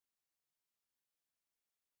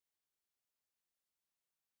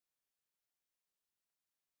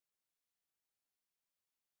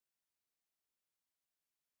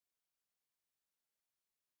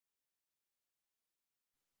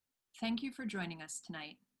Thank you for joining us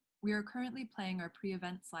tonight. We are currently playing our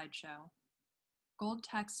pre-event slideshow. Gold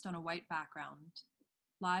text on a white background.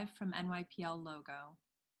 Live from NYPL logo.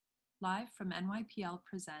 Live from NYPL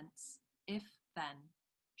presents If Then,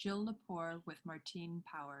 Jill Lepore with Martine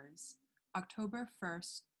Powers. October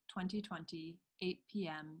 1st, 2020, 8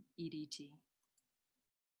 p.m. EDT.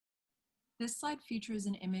 This slide features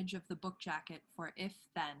an image of the book jacket for If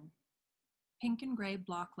Then. Pink and gray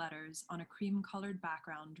block letters on a cream-colored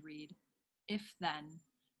background read, If Then,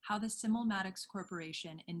 How the Simulmatics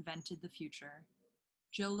Corporation Invented the Future.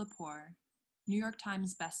 Jill Lepore, New York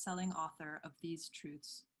Times bestselling author of These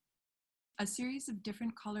Truths. A series of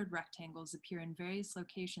different colored rectangles appear in various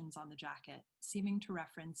locations on the jacket, seeming to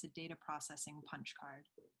reference a data processing punch card.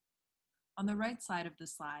 On the right side of the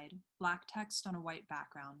slide, black text on a white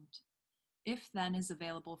background. If Then is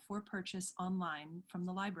available for purchase online from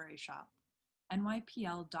the library shop,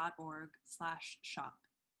 nypl.org/shop.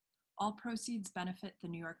 All proceeds benefit the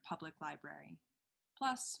New York Public Library.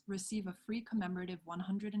 Plus, receive a free commemorative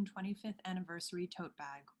 125th anniversary tote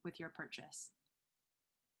bag with your purchase.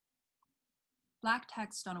 Black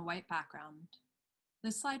text on a white background.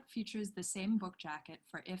 This slide features the same book jacket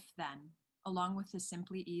for If Then, along with the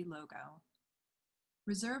Simply E logo.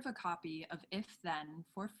 Reserve a copy of If Then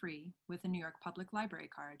for free with a New York Public Library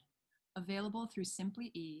card, available through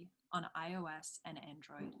Simply E on iOS and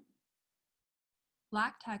Android.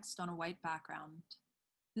 Black text on a white background.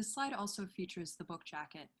 This slide also features the book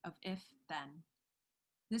jacket of If Then.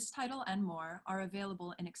 This title and more are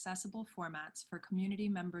available in accessible formats for community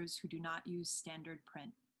members who do not use standard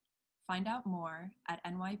print. Find out more at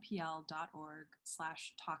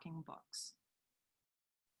nypl.org/talkingbooks.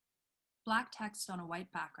 Black text on a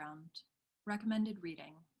white background. Recommended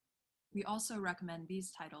reading. We also recommend these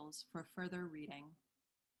titles for further reading.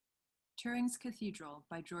 Turing's Cathedral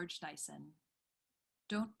by George Dyson.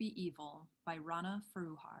 Don't Be Evil by Rana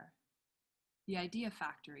Foroohar. The Idea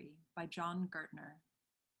Factory by John Gertner.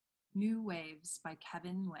 New Waves by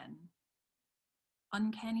Kevin Nguyen.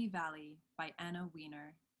 Uncanny Valley by Anna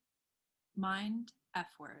Wiener. Mind,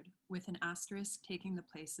 F-Word, with an asterisk taking the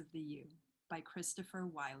place of the U by Christopher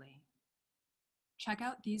Wiley. Check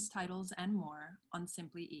out these titles and more on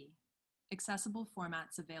Simply E, accessible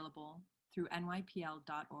formats available through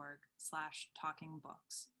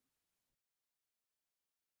nypl.org/talkingbooks.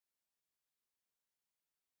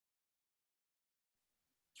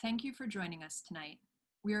 Thank you for joining us tonight.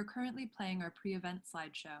 We are currently playing our pre-event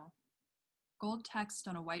slideshow. Gold text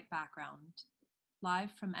on a white background.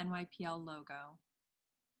 Live from NYPL logo.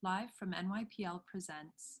 Live from NYPL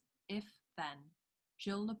presents If Then,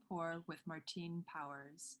 Jill Lepore with Martine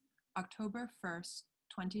Powers. October 1st,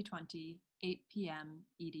 2020, 8 p.m.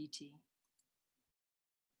 EDT.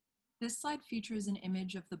 This slide features an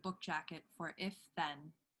image of the book jacket for If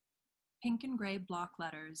Then. Pink and gray block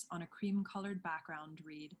letters on a cream-colored background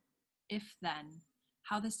read, If Then,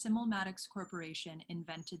 How the Simulmatics Corporation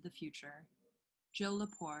Invented the Future. Jill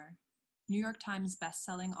Lepore, New York Times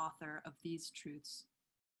bestselling author of These Truths.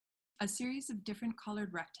 A series of different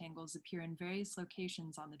colored rectangles appear in various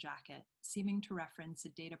locations on the jacket, seeming to reference a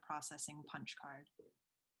data processing punch card.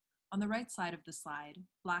 On the right side of the slide,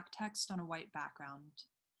 black text on a white background.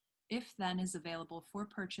 If Then is available for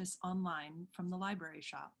purchase online from the library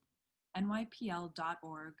shop,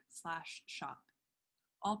 nypl.org/shop.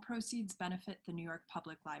 All proceeds benefit the New York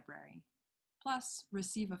Public Library. Plus,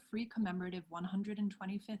 receive a free commemorative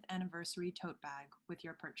 125th anniversary tote bag with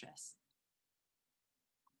your purchase.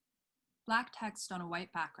 Black text on a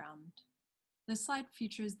white background. This slide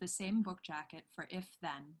features the same book jacket for If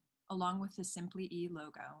Then, along with the Simply E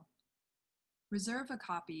logo. Reserve a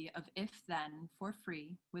copy of If Then for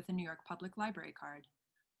free with a New York Public Library card,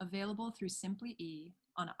 available through Simply E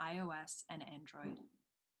on iOS and Android.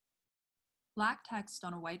 Black text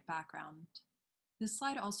on a white background. This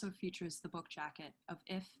slide also features the book jacket of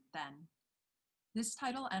If Then. This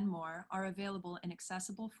title and more are available in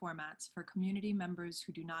accessible formats for community members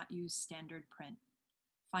who do not use standard print.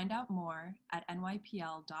 Find out more at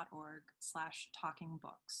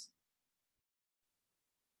nypl.org/talkingbooks.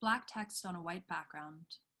 Black text on a white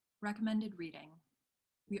background. Recommended reading.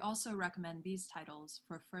 We also recommend these titles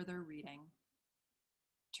for further reading.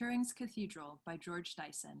 Turing's Cathedral by George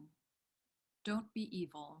Dyson. Don't Be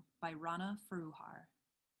Evil by Rana Foroohar.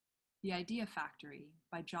 The Idea Factory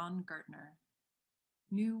by John Gertner.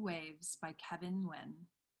 New Waves by Kevin Nguyen.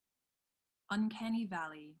 Uncanny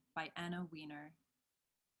Valley by Anna Wiener.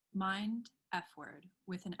 Mind, F-Word,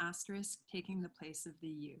 with an asterisk taking the place of the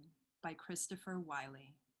U by Christopher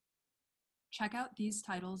Wiley. Check out these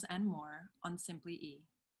titles and more on Simply E,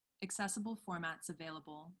 accessible formats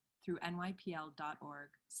available through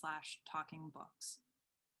nypl.org/talkingbooks.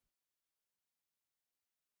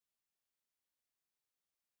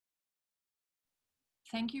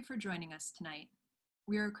 Thank you for joining us tonight.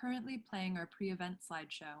 We are currently playing our pre-event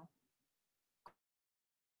slideshow.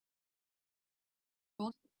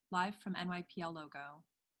 Live from NYPL logo.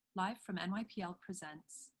 Live from NYPL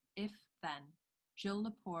presents If Then, Jill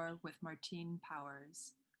Lepore with Martine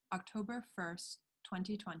Powers, October 1st,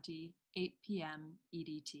 2020, 8 p.m.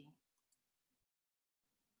 EDT.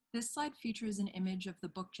 This slide features an image of the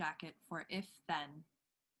book jacket for If Then.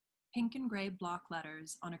 Pink and gray block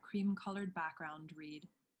letters on a cream-colored background read,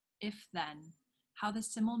 If Then, How the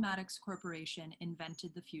Simulmatics Corporation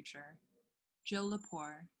Invented the Future. Jill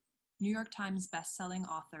Lepore, New York Times bestselling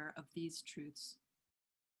author of These Truths.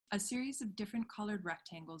 A series of different colored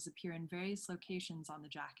rectangles appear in various locations on the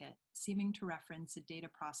jacket, seeming to reference a data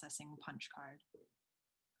processing punch card.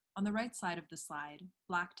 On the right side of the slide,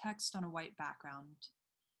 black text on a white background.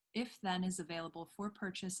 If Then is available for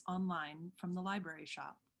purchase online from the library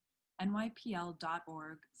shop,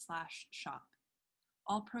 nypl.org/shop.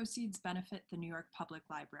 All proceeds benefit the New York Public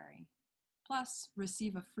Library. Plus,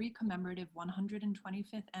 receive a free commemorative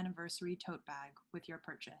 125th anniversary tote bag with your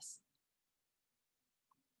purchase.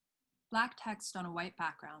 Black text on a white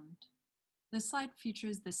background. This slide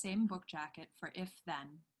features the same book jacket for If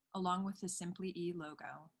Then, along with the Simply E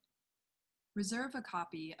logo. Reserve a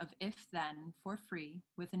copy of If Then for free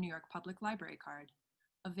with a New York Public Library card,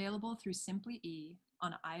 available through Simply E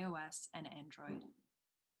on iOS and Android.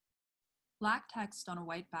 Black text on a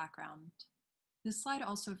white background. This slide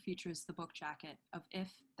also features the book jacket of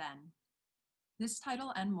If Then. This title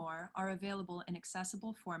and more are available in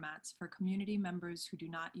accessible formats for community members who do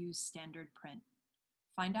not use standard print.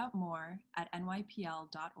 Find out more at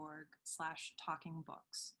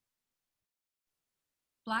nypl.org/talkingbooks.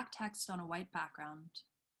 Black text on a white background.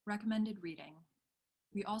 Recommended reading.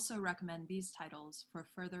 We also recommend these titles for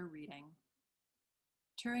further reading.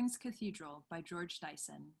 Turing's Cathedral by George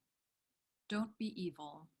Dyson. Don't Be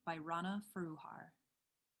Evil by Rana Foroohar.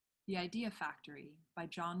 The Idea Factory by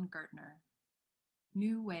John Gertner.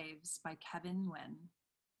 New Waves by Kevin Nguyen.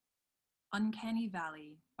 Uncanny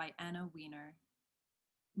Valley by Anna Wiener.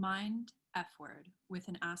 Mind, F-Word, with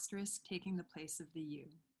an asterisk taking the place of the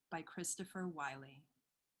U by Christopher Wiley.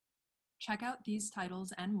 Check out these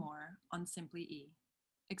titles and more on Simply E,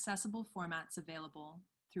 accessible formats available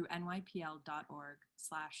through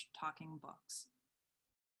nypl.org/talkingbooks.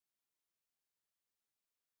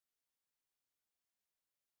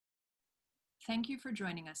 Thank you for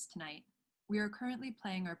joining us tonight. We are currently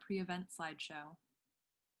playing our pre-event slideshow.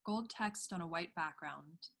 Gold text on a white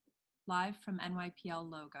background. Live from NYPL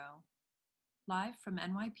logo. Live from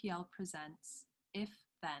NYPL presents If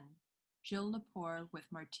Then, Jill Lepore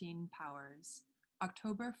with Martine Powers,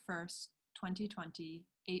 October 1st, 2020,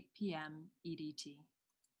 8 p.m. EDT.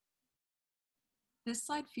 This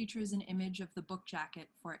slide features an image of the book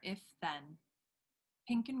jacket for If Then.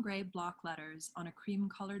 Pink and gray block letters on a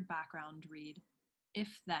cream-colored background read,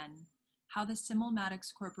 If Then, How the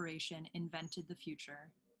Simulmatics Corporation Invented the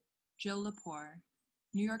Future. Jill Lepore,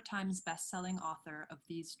 New York Times bestselling author of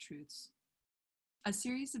These Truths. A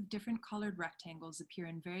series of different colored rectangles appear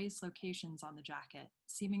in various locations on the jacket,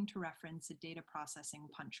 seeming to reference a data processing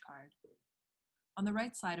punch card. On the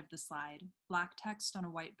right side of the slide, black text on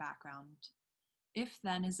a white background. If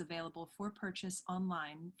Then is available for purchase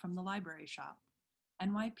online from the library shop,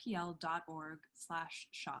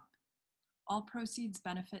 nypl.org/shop. All proceeds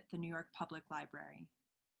benefit the New York Public Library.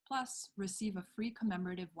 Plus, receive a free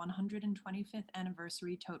commemorative 125th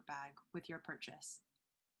anniversary tote bag with your purchase.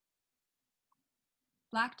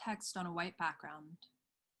 Black text on a white background.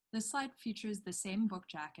 This slide features the same book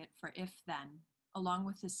jacket for If Then, along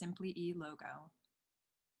with the Simply E logo.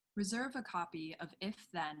 Reserve a copy of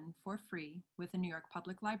If Then for free with a New York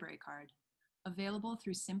Public Library card, available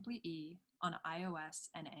through Simply E on iOS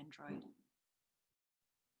and Android.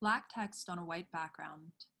 Black text on a white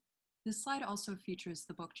background. This slide also features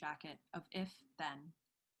the book jacket of If Then.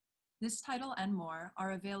 This title and more are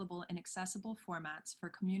available in accessible formats for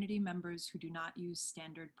community members who do not use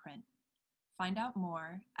standard print. Find out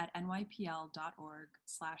more at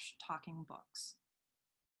nypl.org/talkingbooks.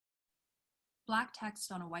 Black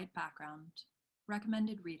text on a white background.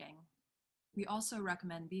 Recommended reading. We also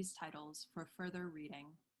recommend these titles for further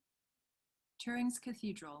reading. Turing's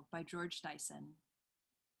Cathedral by George Dyson.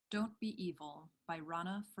 Don't Be Evil by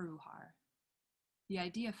Rana Foroohar. The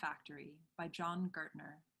Idea Factory by John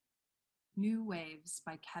Gertner. New Waves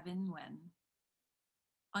by Kevin Nguyen.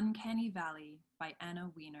 Uncanny Valley by Anna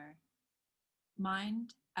Wiener.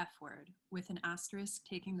 Mind, F-Word, with an asterisk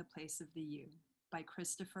taking the place of the U by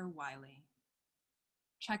Christopher Wiley.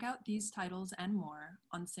 Check out these titles and more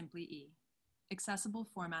on Simply E, accessible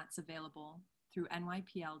formats available through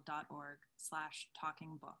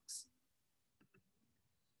nypl.org/talkingbooks.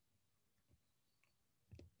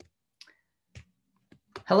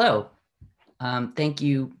 Hello. Thank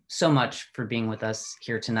you so much for being with us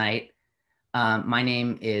here tonight. My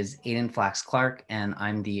name is Aidan Flax Clark, and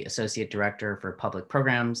I'm the Associate Director for Public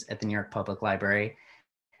Programs at the New York Public Library.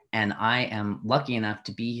 And I am lucky enough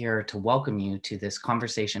to be here to welcome you to this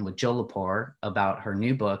conversation with Jill Lepore about her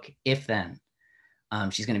new book, If Then.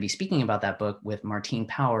 She's going to be speaking about that book with Martine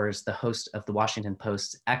Powers, the host of the Washington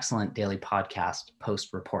Post's excellent daily podcast,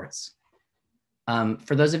 Post Reports.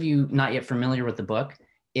 For those of you not yet familiar with the book,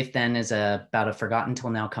 If Then is about a forgotten till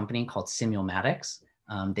now company called Simulmatics.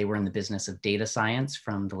 They were in the business of data science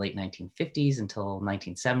from the late 1950s until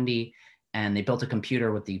 1970. And they built a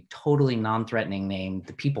computer with the totally non-threatening name,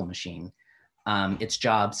 the People Machine. Its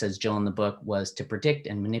job, says Jill in the book, was to predict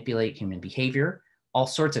and manipulate human behavior, all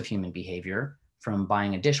sorts of human behavior, from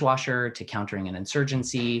buying a dishwasher to countering an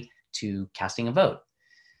insurgency to casting a vote.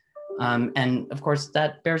 And of course,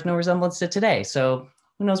 that bears no resemblance to today. So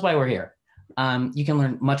who knows why we're here? You can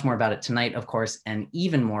learn much more about it tonight, of course, and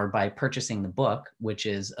even more by purchasing the book, which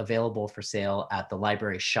is available for sale at the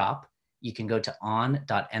library shop. You can go to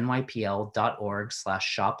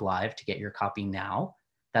on.nypl.org/shoplive to get your copy now.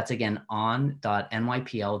 That's again,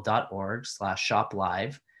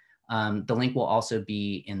 on.nypl.org/shoplive. The link will also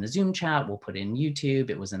be in the Zoom chat. We'll put in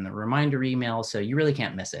YouTube. It was in the reminder email, so you really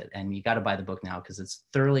can't miss it. And you got to buy the book now because it's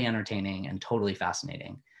thoroughly entertaining and totally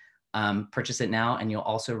fascinating. Purchase it now, and you'll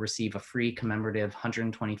also receive a free commemorative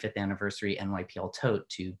 125th anniversary NYPL tote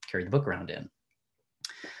to carry the book around in.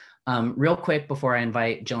 Real quick, before I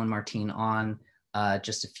invite Jill and Martine on,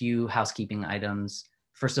 just a few housekeeping items.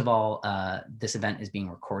 First of all, this event is being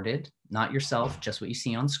recorded, not yourself, just what you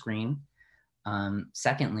see on screen.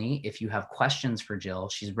 Secondly, if you have questions for Jill,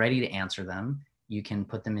 she's ready to answer them. You can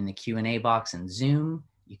put them in the Q&A box in Zoom.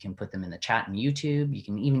 You can put them in the chat in YouTube. You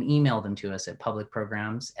can even email them to us at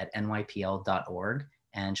publicprograms@nypl.org,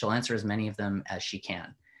 and she'll answer as many of them as she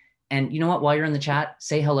can. And you know what, while you're in the chat,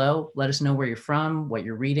 say hello, let us know where you're from, what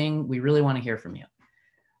you're reading. We really want to hear from you.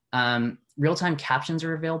 Real-time captions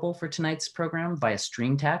are available for tonight's program via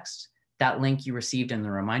stream text. That link you received in the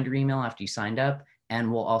reminder email after you signed up, and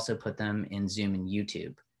we'll also put them in Zoom and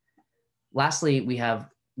YouTube. Lastly, we have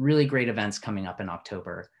really great events coming up in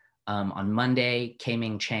October. On Monday,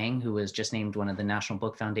 Kaiming Chang, who was just named one of the National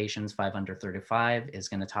Book Foundation's 5 Under 35, is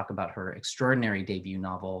going to talk about her extraordinary debut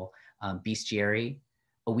novel, Bestiary.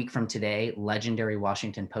 A week from today, legendary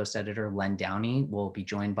Washington Post editor Len Downey will be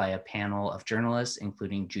joined by a panel of journalists,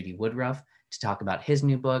 including Judy Woodruff, to talk about his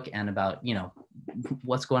new book and about, you know,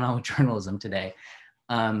 what's going on with journalism today.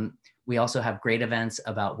 We also have great events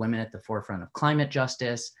about women at the forefront of climate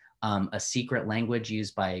justice, a secret language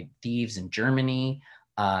used by thieves in Germany.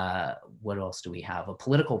 What else do we have? A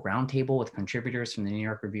political roundtable with contributors from the New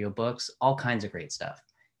York Review of Books, all kinds of great stuff.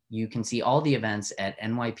 You can see all the events at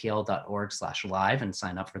nypl.org/live and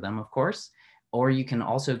sign up for them, of course. Or you can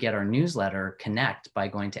also get our newsletter, Connect, by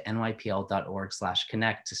going to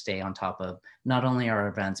nypl.org/connect to stay on top of not only our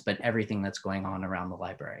events, but everything that's going on around the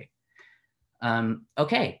library.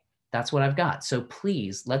 Okay, that's what I've got. So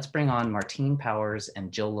please, let's bring on Martine Powers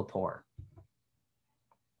and Jill Lepore.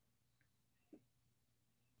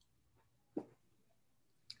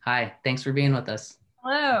 Hi, thanks for being with us.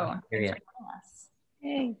 Hello. Thanks for joining us.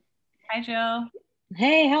 Hey. Hi, Jill.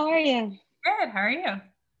 Hey, how are you? Good. How are you?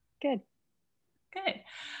 Good. Good.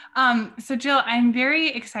 So Jill, I'm very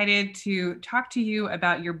excited to talk to you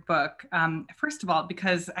about your book. First of all,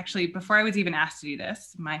 because actually before I was even asked to do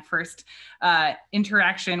this, my first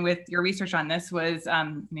interaction with your research on this was,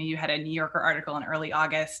 you had a New Yorker article in early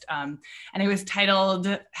August, and it was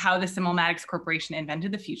titled How the Simulmatics Corporation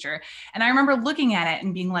Invented the Future. And I remember looking at it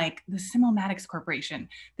and being like, the Simulmatics Corporation,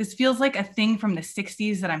 this feels like a thing from the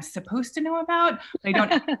 60s that I'm supposed to know about, but I don't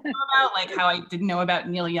know about, like how I didn't know about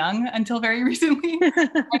Neil Young until very recently.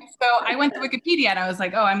 And so I went to Wikipedia and I was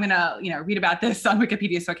like, oh, I'm gonna, read about this on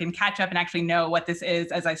Wikipedia so I can catch up and actually know what this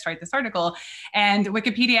is as I start this article. And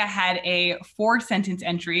Wikipedia had a 4-sentence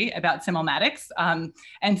entry about Simulmatics.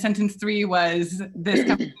 And sentence 3 was, this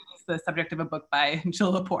company is the subject of a book by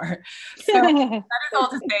Jill Lepore. So that is all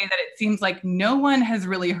to say that it seems like no one has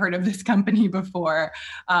really heard of this company before,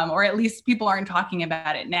 or at least people aren't talking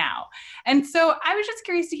about it now. And so I was just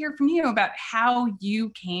curious to hear from you about how you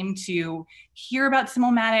came to hear about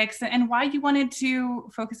Simulmatics and why you wanted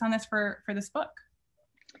to focus on this for this book.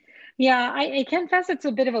 Yeah, I confess it's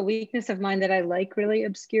a bit of a weakness of mine that I like really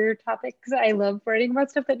obscure topics. I love writing about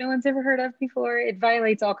stuff that no one's ever heard of before. It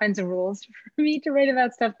violates all kinds of rules for me to write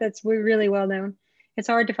about stuff that's really well known. It's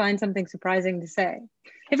hard to find something surprising to say.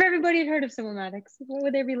 If everybody had heard of Simulmatics, what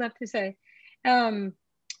would there be left to say? But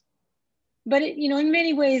it, in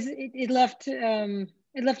many ways, it left a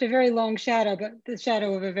very long shadow, but the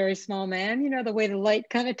shadow of a very small man. The way the light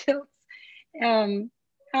kind of tilts.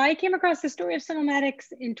 I came across the story of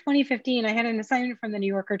Simulmatics in 2015. I had an assignment from the New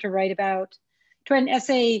Yorker to write an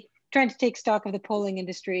essay trying to take stock of the polling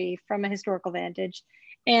industry from a historical vantage.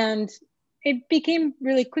 And it became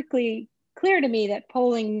really quickly clear to me that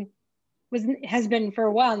polling has been for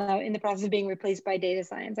a while now in the process of being replaced by data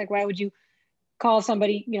science. Like, why would you call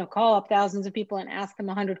somebody, call up thousands of people and ask them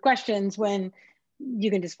 100 questions when you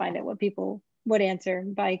can just find out what people would answer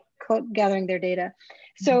by gathering their data.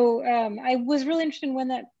 So I was really interested in when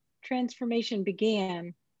that transformation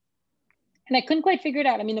began. And I couldn't quite figure it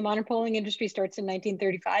out. I mean, the modern polling industry starts in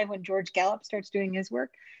 1935 when George Gallup starts doing his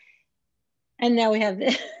work. And now we have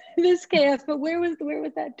this chaos, but where was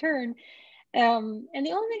that turn? And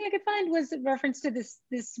the only thing I could find was a reference to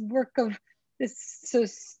this work of this so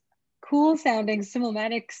cool sounding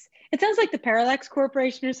Simulmatics. It sounds like the Parallax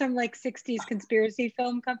Corporation or some like 60s conspiracy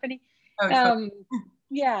film company.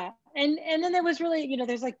 Yeah, and then there was really,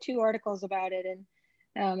 there's like 2 articles about it,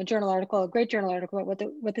 and a journal article, a great journal article about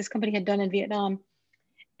what this company had done in Vietnam.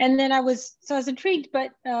 And then I was intrigued,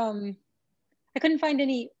 but I couldn't find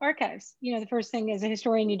any archives. The first thing as a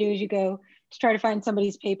historian you do is you go to try to find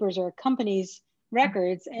somebody's papers or a company's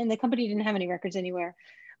records, and the company didn't have any records anywhere.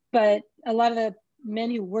 But a lot of the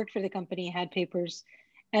men who worked for the company had papers.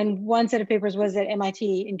 And one set of papers was at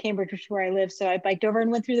MIT in Cambridge, which is where I live. So I biked over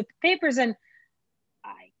and went through the papers, and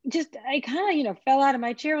I kind of, fell out of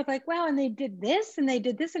my chair with like, wow, and they did this and they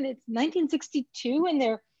did this, and it's 1962 and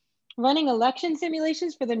they're running election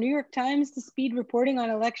simulations for the New York Times to speed reporting on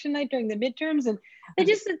election night during the midterms. And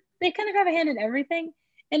they kind of have a hand in everything.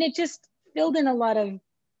 And it just filled in a lot of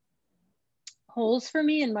holes for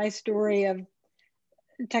me in my story of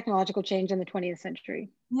technological change in the 20th century.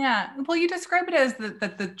 Yeah, well, you describe it as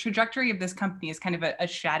the trajectory of this company is kind of a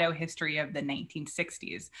shadow history of the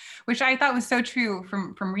 1960s, which I thought was so true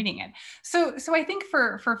from reading it. So I think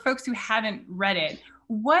for folks who haven't read it,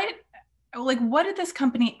 what did this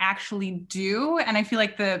company actually do? And I feel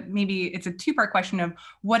like maybe it's a 2-part question of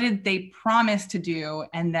what did they promise to do,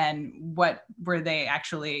 and then what did they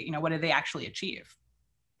actually achieve?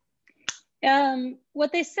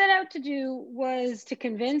 What they set out to do was to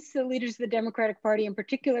convince the leaders of the Democratic Party, in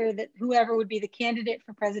particular, that whoever would be the candidate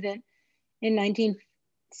for president in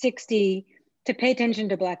 1960 to pay attention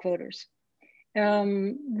to Black voters.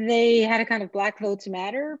 They had a kind of Black Votes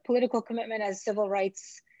Matter political commitment as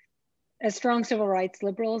strong civil rights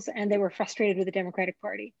liberals, and they were frustrated with the Democratic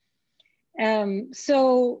Party.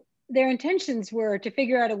 So their intentions were to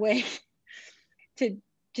figure out a way to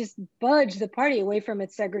just budge the party away from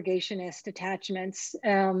its segregationist attachments,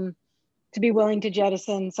 to be willing to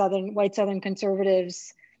jettison white Southern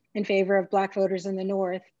conservatives in favor of Black voters in the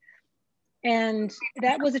North. And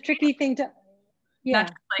that was a tricky thing to, not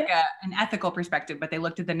just like an ethical perspective, but they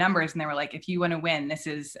looked at the numbers and they were like, if you want to win, this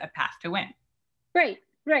is a path to win. Right.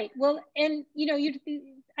 Well, and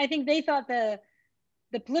I think they thought the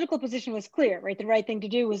political position was clear, right? The right thing to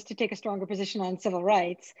do was to take a stronger position on civil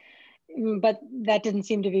rights. But that didn't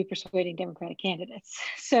seem to be persuading Democratic candidates.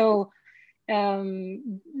 So there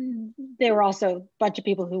were also a bunch of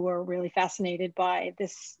people who were really fascinated by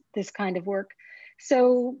this kind of work.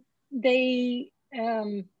 So they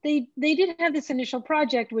did have this initial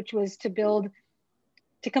project, which was to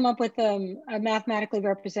come up with a mathematically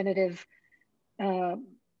representative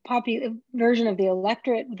version of the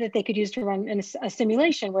electorate that they could use to run a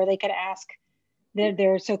simulation where they could ask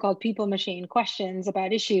their so-called people machine questions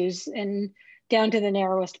about issues, and down to the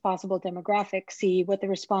narrowest possible demographic, see what the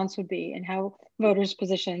response would be and how voters'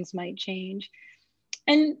 positions might change.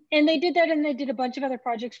 And they did that, and they did a bunch of other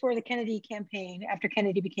projects for the Kennedy campaign after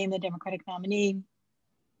Kennedy became the Democratic nominee.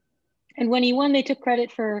 And when he won, they took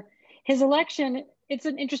credit for his election. It's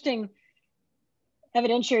an interesting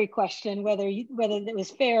evidentiary question whether it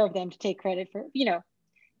was fair of them to take credit for,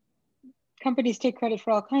 companies take credit for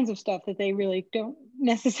all kinds of stuff that they really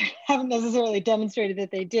haven't necessarily demonstrated that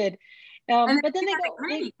they did. But then the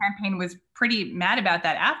Kennedy campaign was pretty mad about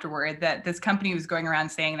that afterward, that this company was going around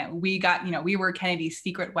saying that we were Kennedy's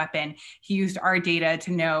secret weapon. He used our data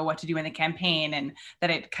to know what to do in the campaign, and that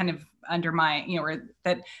it kind of undermined, or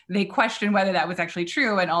that they questioned whether that was actually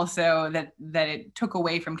true, and also that it took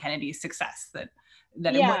away from Kennedy's success, that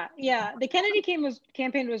that it was. Yeah. The Kennedy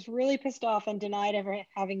campaign was really pissed off and denied ever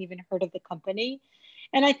having even heard of the company.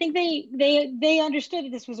 And I think they understood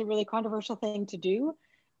that this was a really controversial thing to do.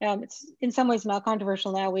 It's in some ways not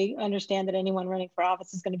controversial now. We understand that anyone running for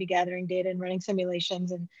office is going to be gathering data and running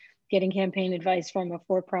simulations and getting campaign advice from a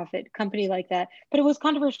for-profit company like that. But it was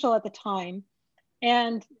controversial at the time.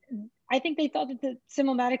 And I think they thought that the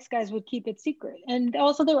Simulmatics guys would keep it secret. And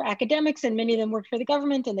also they were academics and many of them worked for the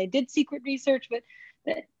government and they did secret research.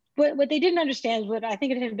 But what they didn't understand, what I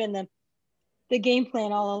think it had been the game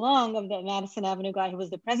plan all along of the Madison Avenue guy who was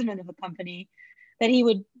the president of the company, that he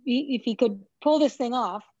would, if he could pull this thing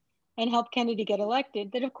off and help Kennedy get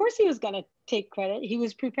elected, that of course he was going to take credit. He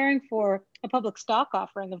was preparing for a public stock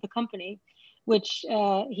offering of the company, which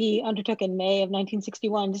he undertook in May of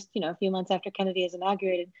 1961, just a few months after Kennedy is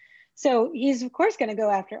inaugurated. So he's of course going to go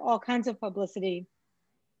after all kinds of publicity,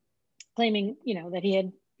 claiming that he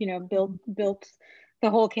had built the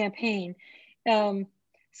whole campaign. But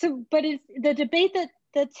it's the debate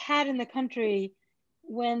that's had in the country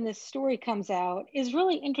when this story comes out is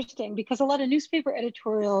really interesting, because a lot of newspaper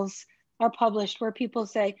editorials are published where people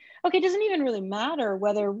say, okay, it doesn't even really matter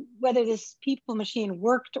whether this people machine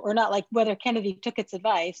worked or not, like whether Kennedy took its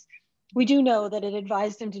advice. We do know that it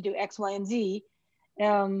advised him to do X, Y, and Z,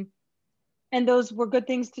 and those were good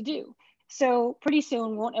things to do. So pretty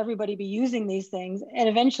soon, won't everybody be using these things? And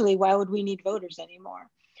eventually, why would we need voters anymore?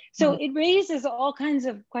 So it raises all kinds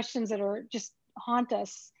of questions that are just haunt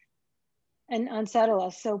us and unsettle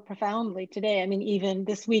us so profoundly today. I mean, even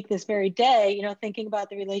this week, this very day, thinking about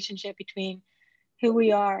the relationship between who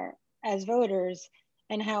we are as voters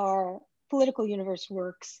and how our political universe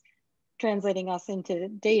works, translating us into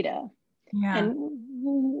data. Yeah. And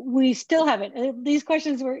we still haven't, these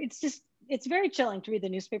questions were, it's very chilling to read the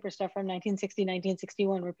newspaper stuff from 1960,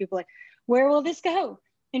 1961, where people are like, where will this go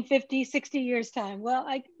in 50, 60 years time? Well,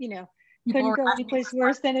 couldn't go any place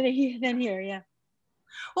worse than here, yeah.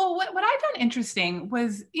 Well, what I found interesting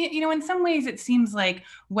was, in some ways it seems like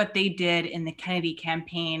what they did in the Kennedy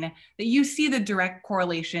campaign, that you see the direct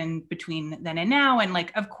correlation between then and now.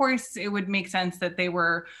 And of course, it would make sense that they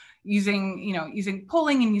were using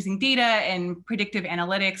polling and using data and predictive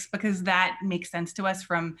analytics, because that makes sense to us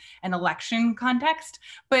from an election context.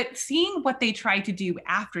 But seeing what they tried to do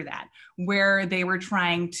after that, where they were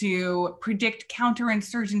trying to predict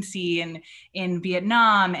counterinsurgency in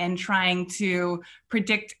Vietnam and trying to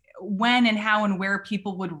predict when and how and where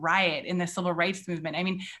people would riot in the civil rights movement. I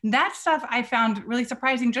mean, that stuff I found really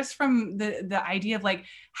surprising, just from the idea of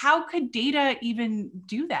how could data even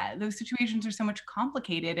do that? Those situations are so much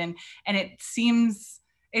complicated, and it seems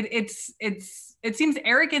it seems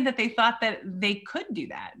arrogant that they thought that they could do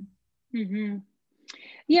that. Mm-hmm.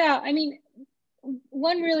 Yeah, I mean,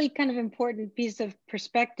 one really kind of important piece of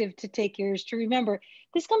perspective to take here is to remember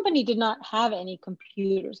this company did not have any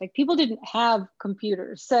computers. People didn't have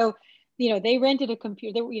computers. So, they rented a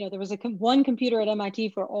computer. There was one computer at MIT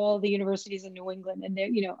for all the universities in New England. And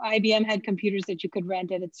IBM had computers that you could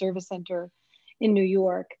rent at its service center in New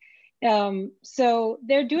York. So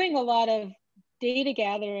they're doing a lot of data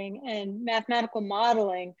gathering and mathematical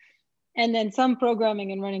modeling, and then some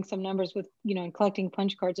programming and running some numbers with, and collecting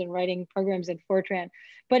punch cards and writing programs in Fortran.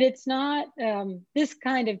 But it's not, this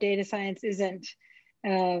kind of data science isn't,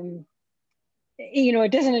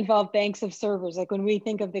 it doesn't involve banks of servers. Like when we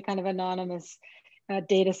think of the kind of anonymous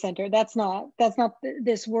data center, that's not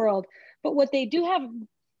this world. But what they do have,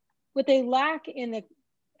 what they lack in the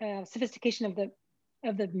sophistication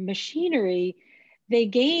of the machinery, they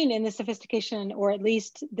gain in the sophistication, or at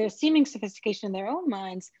least their seeming sophistication in their own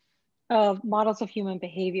minds, of models of human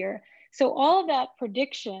behavior. So all of that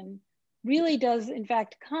prediction really does, in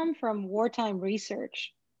fact, come from wartime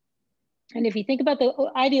research. And if you think about the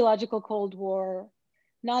ideological Cold War,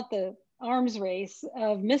 not the arms race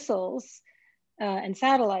of missiles and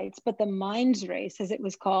satellites, but the minds race, as it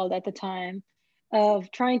was called at the time,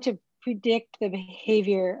 of trying to predict the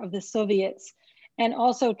behavior of the Soviets, and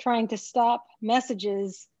also trying to stop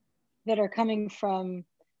messages that are coming from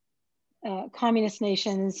communist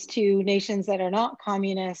nations to nations that are not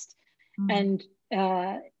communist, and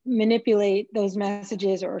manipulate those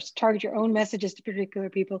messages or target your own messages to particular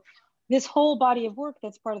people. This whole body of work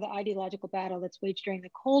that's part of the ideological battle that's waged during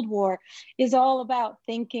the Cold War is all about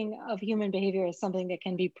thinking of human behavior as something that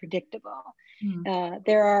can be predictable.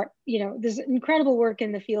 There's incredible work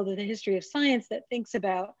in the field of the history of science that thinks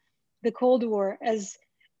about the Cold War as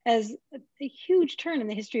a huge turn in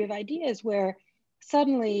the history of ideas, where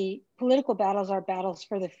suddenly political battles are battles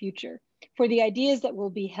for the future, for the ideas that will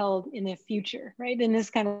be held in the future, right? In this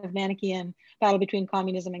kind of Manichaean battle between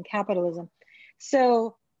communism and capitalism.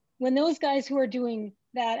 So when those guys who are doing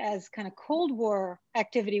that as kind of Cold War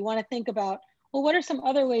activity want to think about, well, what are some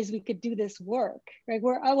other ways we could do this work, right?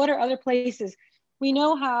 What are other places? We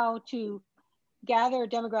know how to gather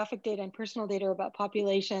demographic data and personal data about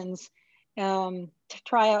populations, to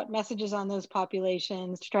try out messages on those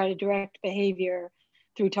populations, to try to direct behavior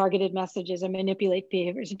through targeted messages and manipulate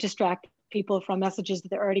behaviors and distract people from messages that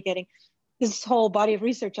they're already getting. This whole body of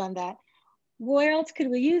research on that. Where else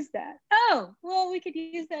could we use that? Oh, well, we could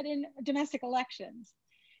use that in domestic elections.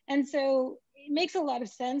 And so it makes a lot of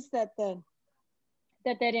sense that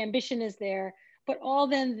that ambition is there, but all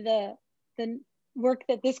then the work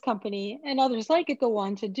that this company and others like it go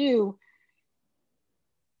on to do,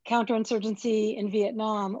 counterinsurgency in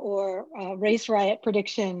Vietnam or race riot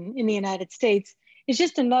prediction in the United States, is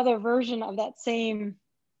just another version of that same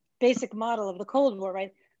basic model of the Cold War,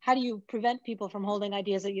 right? How do you prevent people from holding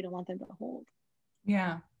ideas that you don't want them to hold?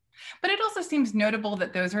 Yeah. But it also seems notable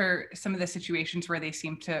that those are some of the situations where they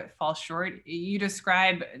seem to fall short. You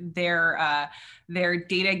describe their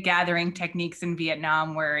data gathering techniques in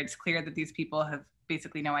Vietnam, where it's clear that these people have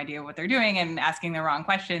basically no idea what they're doing and asking the wrong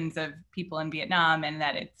questions of people in Vietnam, and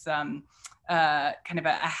that it's kind of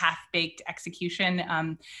a half-baked execution.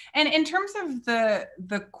 And in terms of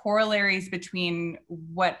the corollaries between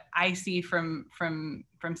what I see from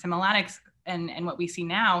Simulmatics and what we see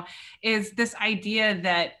now, is this idea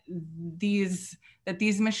that these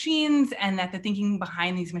machines and that the thinking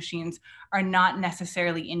behind these machines are not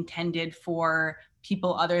necessarily intended for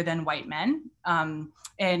people other than white men.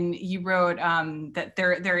 And you wrote that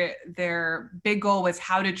their big goal was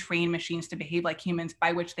how to train machines to behave like humans,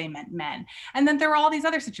 by which they meant men. And then there were all these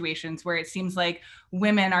other situations where it seems like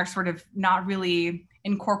women are sort of not really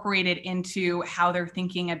incorporated into how they're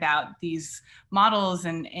thinking about these models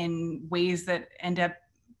and in ways that end up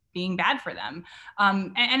being bad for them.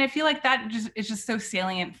 And I feel like that is just so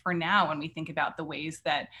salient for now when we think about the ways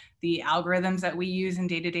that the algorithms that we use in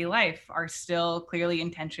day-to-day life are still clearly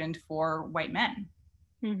intentioned for white men.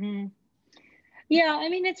 Mm-hmm. Yeah, I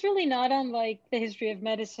mean, it's really not unlike the history of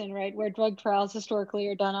medicine, right? Where drug trials historically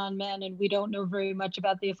are done on men, and we don't know very much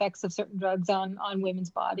about the effects of certain drugs on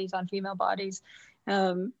women's bodies, on female bodies,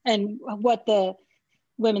 and what the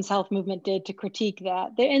women's health movement did to critique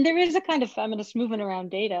that. And there is a kind of feminist movement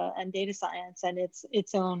around data and data science and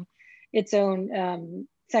its own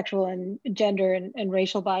sexual and gender and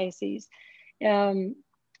racial biases.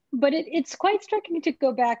 But it's quite striking to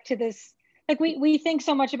go back to this. Like we think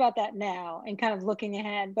so much about that now and kind of looking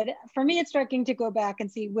ahead, but for me, it's striking to go back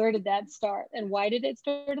and see, where did that start and why did it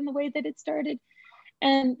start in the way that it started?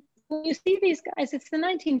 And when you see these guys, it's the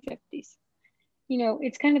 1950s. You know,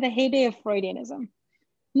 it's kind of the heyday of Freudianism.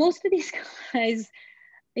 Most of these guys,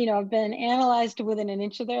 you know, have been analyzed to within an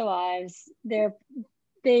inch of their lives.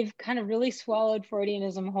 They've kind of really swallowed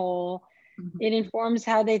Freudianism whole. Mm-hmm. It informs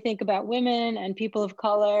how they think about women and people of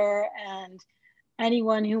color and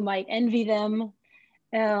anyone who might envy them.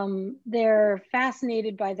 They're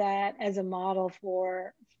fascinated by that as a model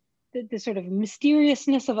for the sort of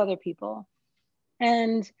mysteriousness of other people.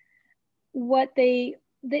 And what and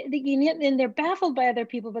they're baffled by other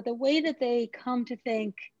people, but the way that they come to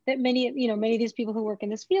think that many of these people who work in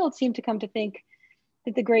this field seem to come to think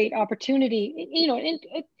that the great opportunity,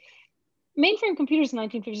 mainframe computers in the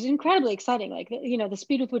 1950s is incredibly exciting. Like, the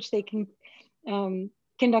speed with which they can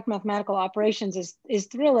conduct mathematical operations is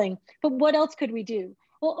thrilling. But what else could we do?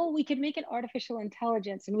 Well, we could make an artificial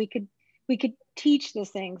intelligence, and we could teach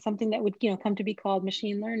this thing, something that would come to be called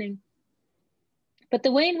machine learning. But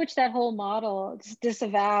the way in which that whole model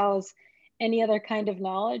disavows any other kind of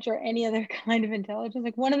knowledge or any other kind of intelligence,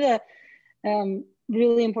 like one of the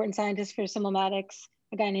really important scientists for Simulmatics,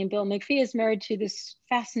 a guy named Bill McPhee, is married to this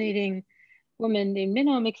fascinating woman named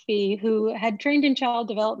Minho McPhee, who had trained in child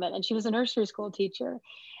development, and she was a nursery school teacher.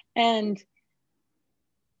 And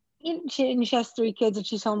she has 3 kids, and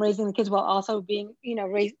she's home raising the kids while also being,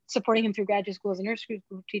 supporting him through graduate school as a nursery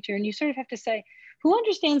school teacher. And you sort of have to say, who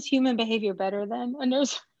understands human behavior better than a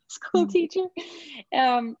nursery school teacher?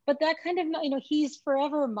 But that kind of, he's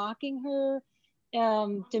forever mocking her,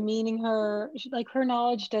 demeaning her, like her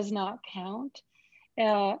knowledge does not count.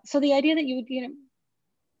 So the idea that you would,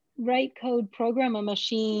 write code, program a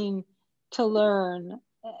machine to learn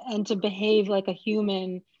and to behave like a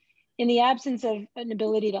human in the absence of an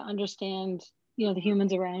ability to understand, the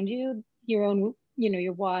humans around you, your own,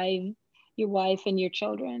 your wife and your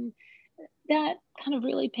children, that kind of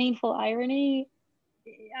really painful irony,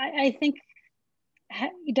 I think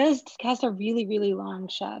it does cast a really, really long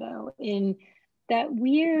shadow in that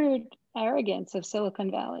weird arrogance of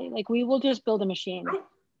Silicon Valley. Like, we will just build a machine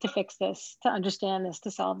to fix this, to understand this, to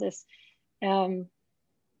solve this.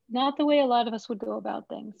 not the way a lot of us would go about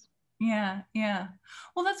things. Yeah, yeah.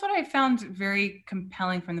 Well, that's what I found very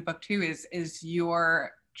compelling from the book too, is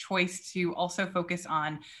your choice to also focus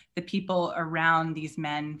on the people around these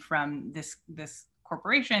men from this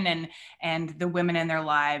corporation and the women in their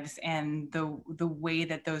lives and the way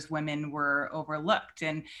that those women were overlooked.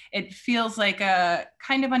 And it feels like a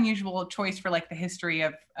kind of unusual choice for like the history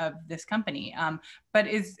of this company, but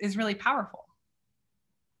is really powerful.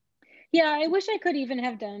 Yeah, I wish I could even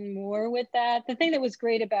have done more with that. The thing that was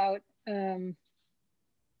great about Minnow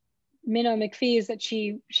McPhee is that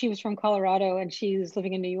she was from Colorado and she was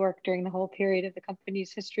living in New York during the whole period of the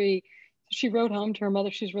company's history. She wrote home to her mother.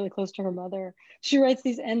 She's really close to her mother. She writes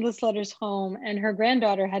these endless letters home, and her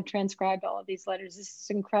granddaughter had transcribed all of these letters. This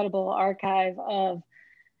incredible archive of,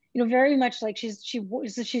 you know, very much like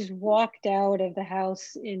she's walked out of the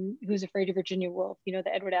house in Who's Afraid of Virginia Woolf, you know,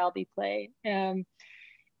 the Edward Albee play.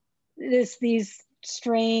 These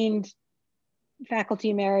strained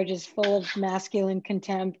faculty marriages full of masculine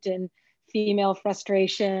contempt and female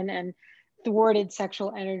frustration and thwarted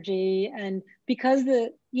sexual energy. And because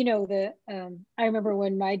I remember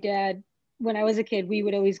when my dad, when I was a kid, we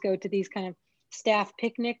would always go to these kind of staff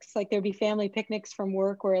picnics, like there'd be family picnics from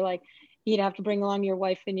work where like you'd have to bring along your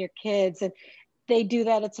wife and your kids. And they do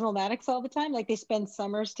that at Simulmatics all the time. Like they spend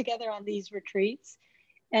summers together on these retreats.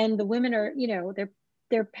 And the women are, you know,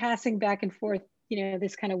 they're passing back and forth, you know,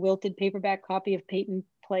 this kind of wilted paperback copy of Peyton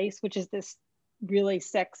Place, which is this really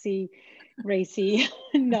sexy, racy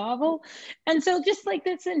novel. And so just like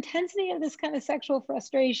this intensity of this kind of sexual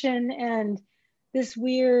frustration and this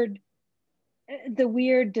weird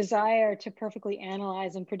desire to perfectly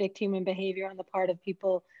analyze and predict human behavior on the part of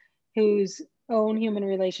people whose own human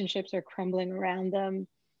relationships are crumbling around them.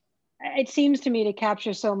 It seems to me to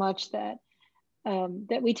capture so much that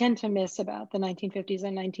we tend to miss about the 1950s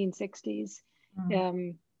and 1960s.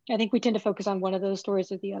 I think we tend to focus on one of those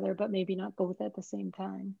stories or the other, but maybe not both at the same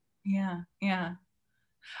time. Yeah, yeah.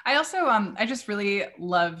 I also, I just really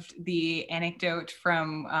loved the anecdote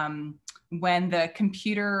from when the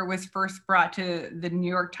computer was first brought to the New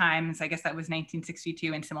York Times. I guess that was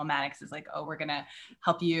 1962, and Simulmatics is like, oh, we're gonna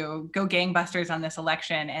help you go gangbusters on this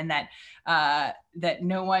election, and that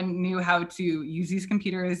no one knew how to use these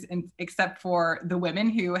computers except for the women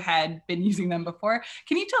who had been using them before.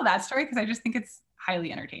 Can you tell that story? Because I just think it's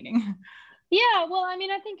highly entertaining. Yeah, well, I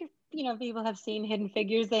mean, I think if, you know, people have seen Hidden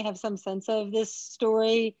Figures, they have some sense of this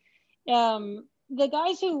story. The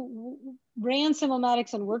guys who ran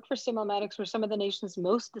Simulmatics and worked for Simulmatics were some of the nation's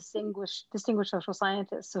most distinguished social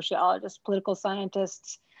scientists, sociologists, political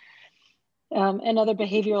scientists, and other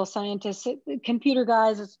behavioral scientists. Computer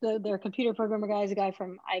guys, their computer programmer guys, a guy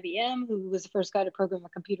from IBM who was the first guy to program a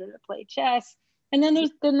computer to play chess. And then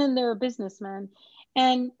there are businessmen.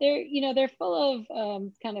 And they're full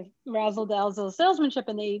of kind of razzle-dazzle salesmanship,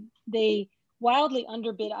 and they wildly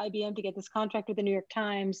underbid IBM to get this contract with the New York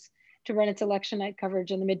Times to run its election night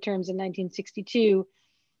coverage in the midterms in 1962.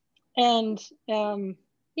 And the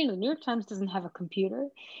New York Times doesn't have a computer,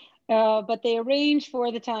 but they arranged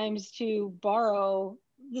for the Times to borrow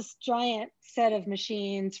this giant set of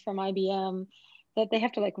machines from IBM that they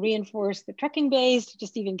have to like reinforce the trucking bays to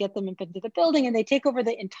just even get them into the building, and they take over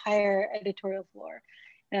the entire editorial floor.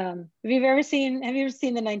 Have you ever seen the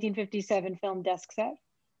 1957 film Desk Set?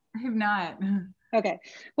 I have not. Okay,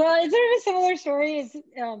 well, it's sort of a similar story. Is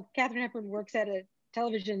Katharine Hepburn works at a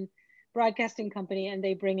television broadcasting company, and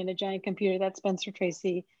they bring in a giant computer that Spencer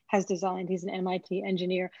Tracy has designed. He's an MIT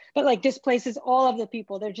engineer, but like displaces all of the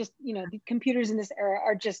people. They're just, the computers in this era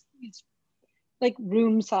are just, it's like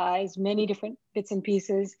room size, many different bits and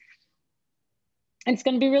pieces. And it's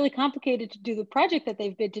going to be really complicated to do the project that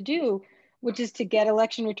they've bid to do, which is to get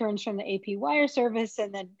election returns from the AP wire service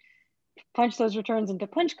and then punch those returns into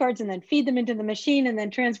punch cards and then feed them into the machine and then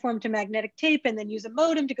transform to magnetic tape and then use a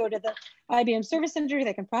modem to go to the IBM service center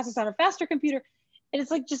that can process on a faster computer. And it's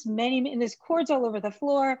like just and there's cords all over the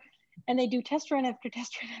floor, and they do test run after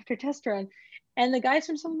test run after test run. And the guys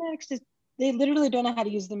from Simulmatics they literally don't know how to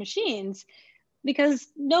use the machines, because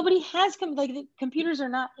nobody has the computers are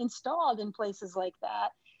not installed in places like that.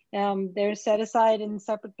 They're set aside in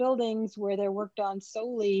separate buildings where they're worked on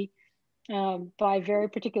solely by very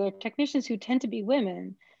particular technicians who tend to be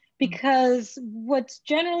women. Because what's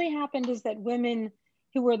generally happened is that women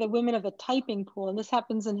who were the women of the typing pool, and this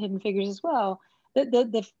happens in Hidden Figures as well,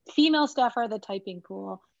 the female staff are the typing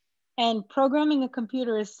pool. And programming a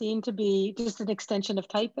computer is seen to be just an extension of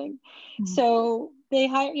typing. Mm-hmm. So they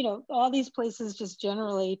hire, all these places just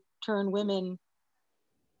generally turn women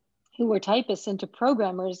who were typists into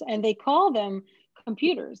programmers, and they call them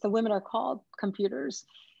computers. The women are called computers.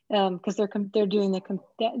 because they're doing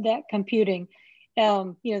that computing.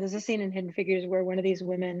 There's a scene in Hidden Figures where one of these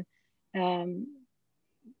women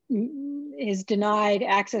is denied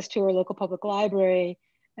access to her local public library.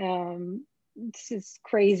 It's this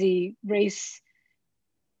crazy race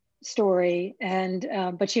story, and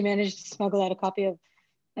but she managed to smuggle out a copy of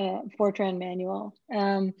Fortran manual.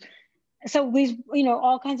 So these,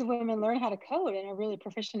 all kinds of women learn how to code and are really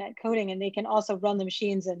proficient at coding, and they can also run the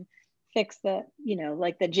machines and fix the,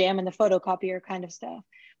 like the jam in the photocopier kind of stuff.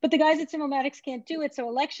 But the guys at Simulmatics can't do it. So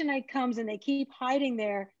election night comes and they keep hiding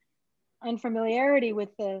their unfamiliarity with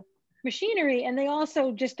the machinery. And they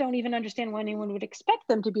also just don't even understand why anyone would expect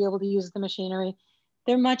them to be able to use the machinery.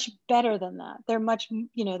 They're much better than that. They're much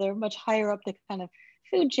higher up the kind of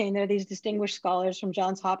food chain. They're these distinguished scholars from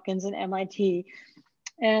Johns Hopkins and MIT.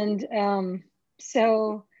 And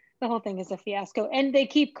so the whole thing is a fiasco. And they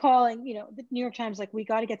keep calling, the New York Times, like, we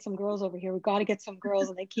got to get some girls over here. We got to get some girls.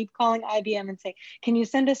 And they keep calling IBM and say, can you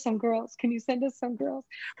send us some girls? Can you send us some girls?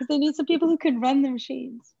 Because they need some people who can run the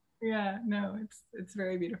machines. Yeah, no, it's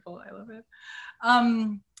very beautiful. I love it.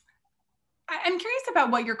 I'm curious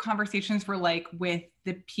about what your conversations were like with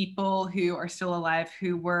the people who are still alive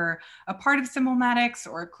who were a part of Simulmatics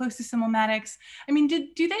or close to Simulmatics. I mean, do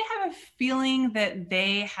they have a feeling that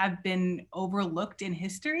they have been overlooked in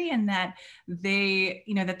history, and that they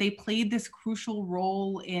played this crucial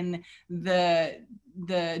role in the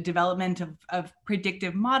development of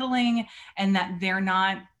predictive modeling, and that they're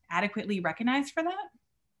not adequately recognized for that?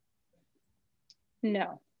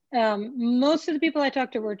 No. Most of the people I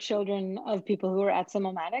talked to were children of people who were at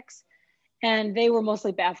Simulmatics, and they were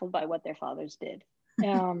mostly baffled by what their fathers did.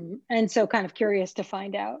 And so kind of curious to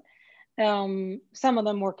find out. Some of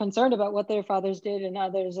them were concerned about what their fathers did, and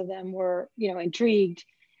others of them were, intrigued.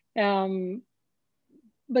 But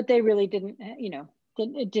they really didn't,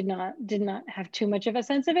 did not have too much of a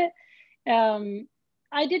sense of it.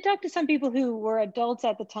 I did talk to some people who were adults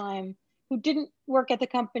at the time who didn't work at the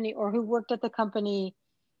company, or who worked at the company.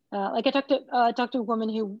 Like I talked to a woman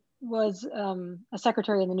who was a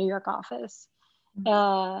secretary in the New York office.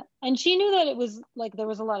 And she knew that it was like, there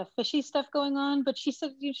was a lot of fishy stuff going on, but she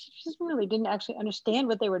said she just really didn't actually understand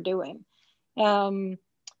what they were doing. And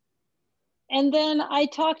then I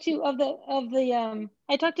talked to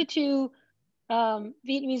two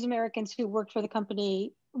Vietnamese Americans who worked for the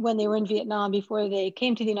company when they were in Vietnam before they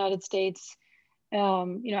came to the United States, after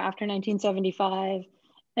 1975.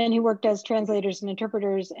 And who worked as translators and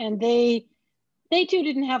interpreters, and they too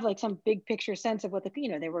didn't have like some big picture sense of what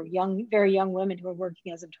they were very young women who were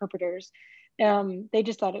working as interpreters. They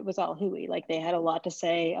just thought it was all hooey. Like, they had a lot to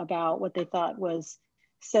say about what they thought was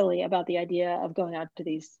silly about the idea of going out to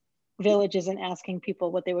these villages and asking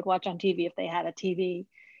people what they would watch on TV if they had a TV.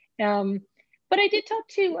 But I did talk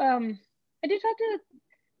to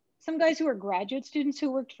some guys who were graduate students who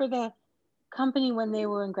worked for the company when they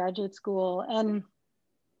were in graduate school, and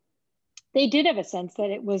they did have a sense that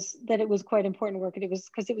it was quite important work, and it was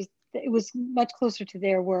because it was much closer to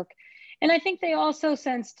their work. And I think they also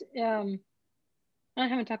sensed, I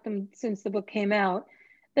haven't talked to them since the book came out,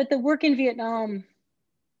 that the work in Vietnam,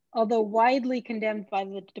 although widely condemned by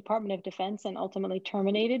the Department of Defense and ultimately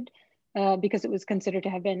terminated because it was considered to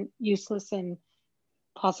have been useless and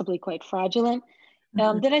possibly quite fraudulent,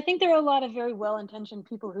 that I think there are a lot of very well-intentioned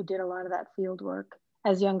people who did a lot of that field work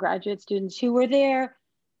as young graduate students who were there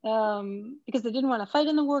because they didn't want to fight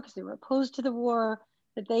in the war, because they were opposed to the war,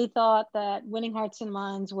 that they thought that winning hearts and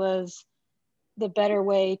minds was the better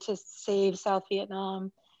way to save South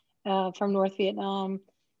Vietnam from North Vietnam.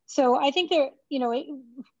 So I think I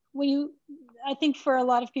think for a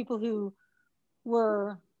lot of people who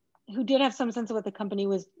did have some sense of what the company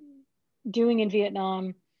was doing in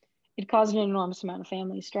Vietnam, it caused an enormous amount of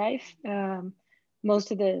family strife.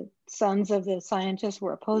 Most of the sons of the scientists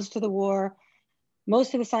were opposed to the war.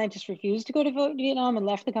 Most of the scientists refused to go to Vietnam and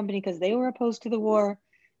left the company because they were opposed to the war.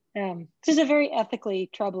 This is a very ethically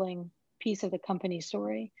troubling piece of the company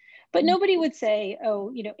story. But nobody would say,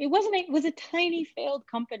 oh, it was a tiny failed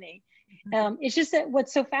company. It's just that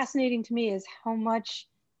what's so fascinating to me is how much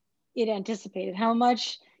it anticipated, how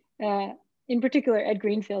much, in particular, Ed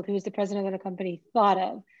Greenfield, who was the president of the company, thought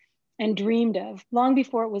of and dreamed of long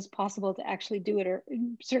before it was possible to actually do it, or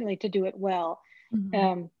certainly to do it well.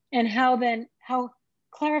 Mm-hmm. And how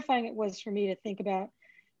clarifying it was for me to think about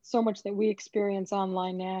so much that we experience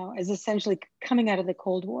online now as essentially coming out of the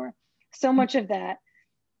Cold War. So much of that,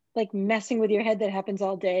 like messing with your head, that happens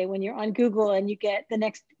all day when you're on Google and you get the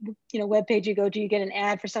next, web page you go to, you get an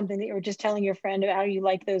ad for something that you were just telling your friend about how you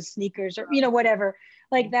like those sneakers, or whatever.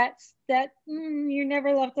 Like you're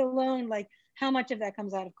never left alone. Like, how much of that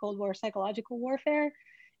comes out of Cold War psychological warfare?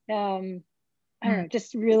 I don't know,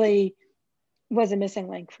 just really was a missing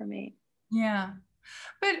link for me. Yeah.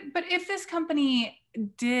 But if this company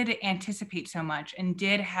did anticipate so much and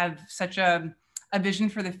did have such a vision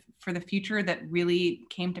for the future that really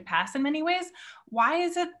came to pass in many ways, why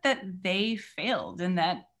is it that they failed and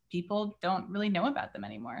that people don't really know about them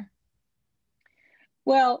anymore?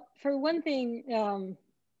 Well, for one thing,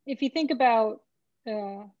 if you think about,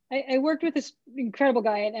 I worked with this incredible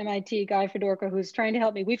guy at MIT, Guy Fedorka, who's trying to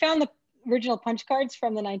help me. We found the original punch cards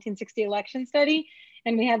from the 1960 election study,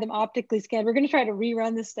 and we had them optically scanned. We're going to try to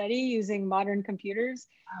rerun the study using modern computers.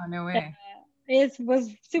 Oh, no way. It was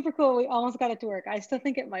super cool. We almost got it to work. I still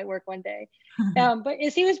think it might work one day. But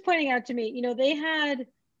as he was pointing out to me, you know, they had,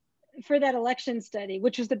 for that election study,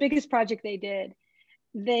 which was the biggest project they did,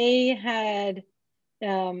 they had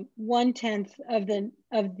 1/10 of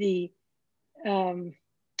the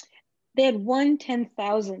they had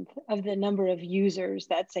 1/10,000th of the number of users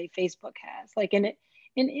that, say, Facebook has, like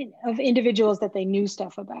of individuals that they knew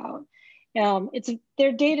stuff about.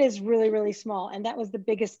 Their data is really, really small, and that was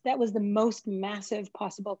the most massive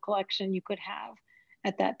possible collection you could have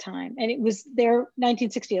at that time. And it was their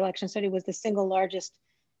 1960 election study was the single largest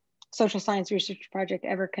social science research project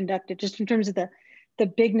ever conducted, just in terms of the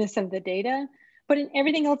bigness of the data, but in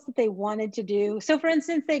everything else that they wanted to do. So for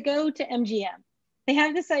instance, they go to MGM. They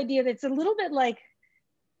have this idea that's a little bit like,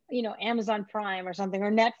 you know, Amazon Prime or something,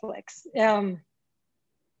 or Netflix.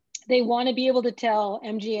 They want to be able to tell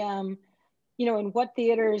MGM, you know, in what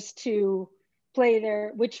theaters to play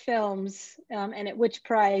which films and at which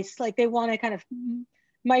price. Like, they want to kind of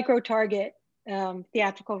micro target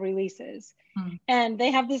theatrical releases. And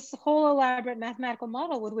they have this whole elaborate mathematical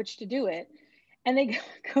model with which to do it. And they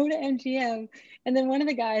go to MGM, and then one of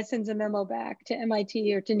the guys sends a memo back to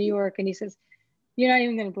MIT or to New York, and he says, "You're not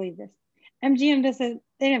even going to believe this. MGM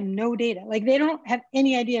they have no data. Like, they don't have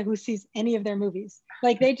any idea who sees any of their movies.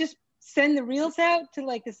 Like, they just send the reels out to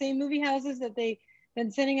like the same movie houses that they've been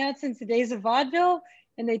sending out since the days of vaudeville,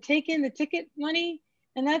 and they take in the ticket money,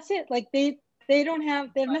 and that's it. Like, they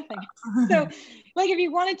have nothing." So like, if you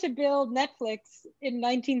wanted to build Netflix in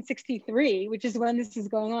 1963, which is when this is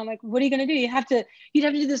going on, like, what are you going to do? You'd have to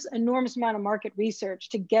do this enormous amount of market research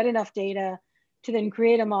to get enough data to then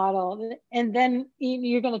create a model. And then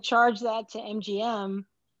you're going to charge that to MGM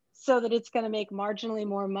so that it's going to make marginally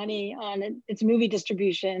more money on its movie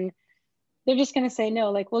distribution. They're just going to say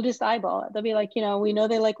no, like, we'll just eyeball it. They'll be like, you know, we know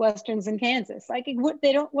they like Westerns in Kansas. Like, what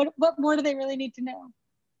more do they really need to know?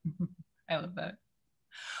 I love that.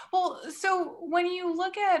 Well, so when you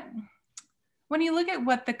look at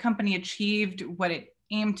what the company achieved, what it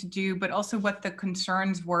aimed to do, but also what the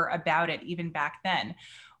concerns were about it even back then,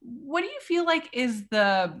 what do you feel like is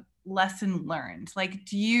the lesson learned? Like,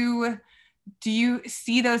 do you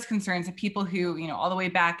see those concerns of people who, you know, all the way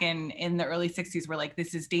back in the early 60s were like,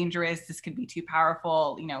 this is dangerous, this could be too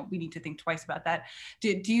powerful, you know, we need to think twice about that.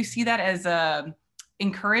 Do you see that as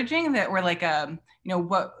encouraging, that, or like you know,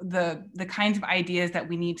 what the kinds of ideas that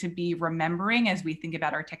we need to be remembering as we think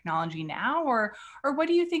about our technology now, or what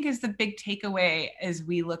do you think is the big takeaway as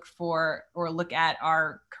we look at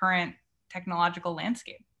our current technological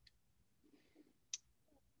landscape?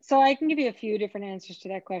 So I can give you a few different answers to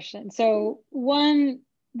that question. So one,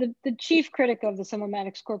 the chief critic of the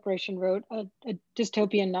Simulmatics Corporation wrote a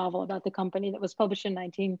dystopian novel about the company that was published in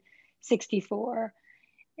 1964.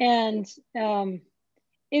 And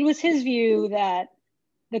it was his view that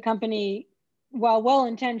the company, while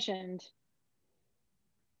well-intentioned,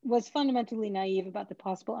 was fundamentally naive about the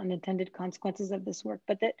possible unintended consequences of this work,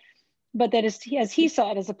 but that as he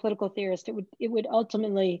saw it as a political theorist, it would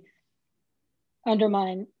ultimately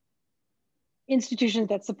undermine institutions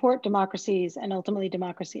that support democracies and ultimately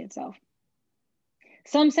democracy itself.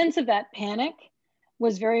 Some sense of that panic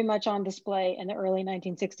was very much on display in the early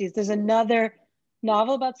 1960s. There's another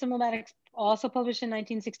novel about Simulmatics, also published in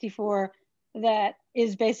 1964, that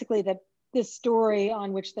is basically the story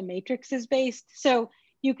on which The Matrix is based. So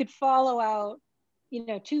you could follow out, you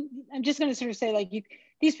know, I'm just going to sort of say, like,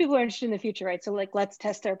 these people are interested in the future, right? So, like, let's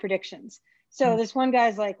test our predictions. So this one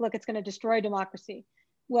guy's like, look, it's going to destroy democracy.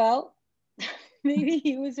 Well, maybe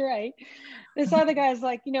he was right. This other guy's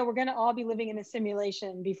like, you know, we're going to all be living in a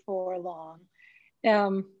simulation before long.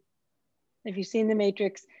 If you've seen The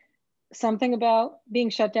Matrix, something about being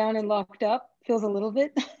shut down and locked up feels a little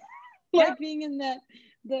bit like being in that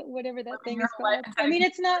whatever that thing is called. I mean,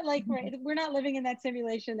 it's not like, right, we're not living in that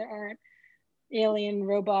simulation. There aren't alien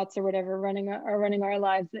robots or whatever running our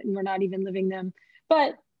lives, and we're not even living them.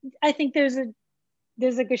 But I think there's a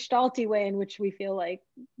gestalty way in which we feel like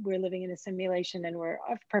we're living in a simulation and we're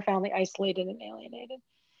profoundly isolated and alienated.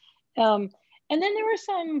 And then there were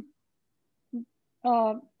some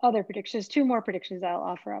other predictions, two more predictions I'll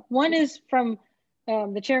offer up. One is from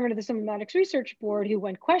the chairman of the Simulmatics Research Board, who,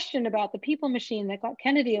 when questioned about the people machine that got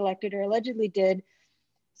Kennedy elected, or allegedly did,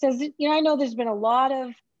 says, I know there's been a lot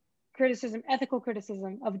of criticism, ethical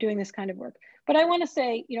criticism of doing this kind of work, but I want to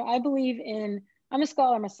say, I believe in, I'm a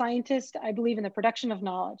scholar, I'm a scientist, I believe in the production of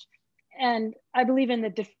knowledge, and I believe in the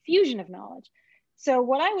diffusion of knowledge. So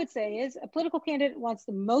what I would say is a political candidate wants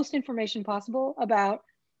the most information possible about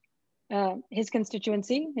his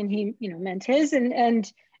constituency, and he meant his,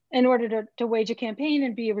 and in order to wage a campaign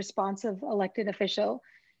and be a responsive elected official.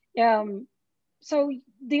 So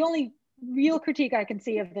the only real critique I can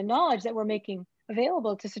see of the knowledge that we're making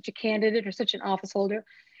available to such a candidate or such an office holder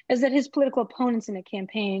is that his political opponents in a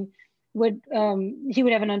campaign he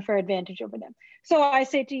would have an unfair advantage over them. So I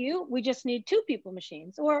say to you, we just need two people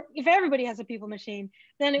machines, or if everybody has a people machine,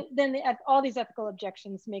 then all these ethical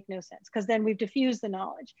objections make no sense, because then we've diffused the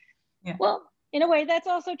knowledge. Yeah. Well, in a way, that's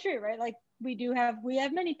also true, right? Like we have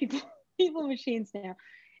many people machines now.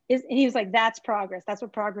 And he was like, that's progress. That's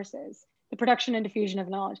what progress is: the production and diffusion of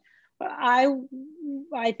knowledge. But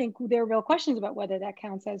I think there are real questions about whether that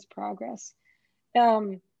counts as progress.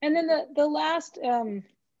 And then the last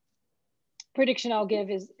prediction I'll give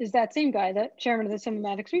is that same guy, the chairman of the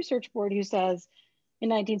Simulmatics Research Board, who says in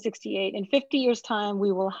 1968, in 50 years' time,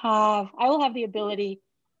 I will have the ability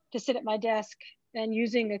to sit at my desk and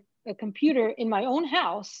using a computer in my own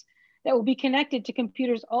house that will be connected to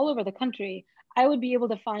computers all over the country. I would be able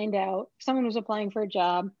to find out if someone was applying for a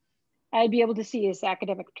job. I'd be able to see his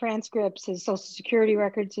academic transcripts, his social security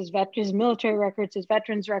records, his military records, his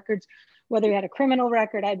veterans records, whether he had a criminal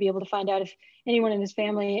record. I'd be able to find out if anyone in his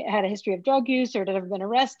family had a history of drug use or had ever been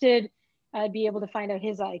arrested. I'd be able to find out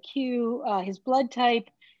his IQ, his blood type.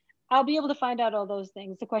 I'll be able to find out all those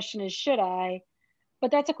things. The question is, should I?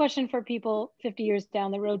 But that's a question for people 50 years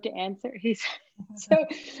down the road to answer. So,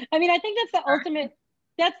 I mean, I think that's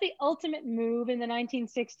the ultimate move in the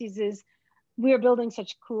 1960s is we're building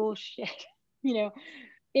such cool shit.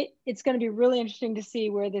 It's going to be really interesting to see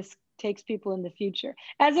where this takes people in the future,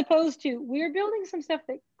 as opposed to we're building some stuff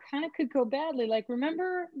that kind of could go badly. Like,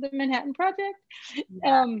 remember the Manhattan Project?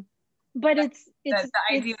 Yeah. But the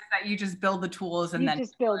idea is that you just build the tools and then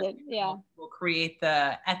just build it. Yeah. We'll create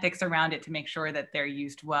the ethics around it to make sure that they're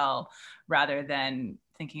used well, rather than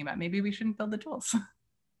thinking about maybe we shouldn't build the tools.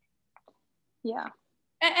 Yeah.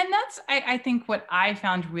 And that's, I think, what I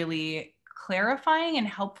found really clarifying and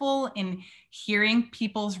helpful in hearing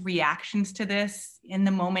people's reactions to this in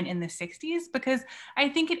the moment in the 60s, because I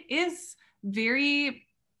think it is very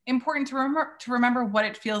important to remember what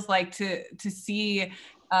it feels like to see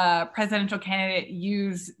a presidential candidate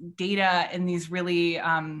use data in these really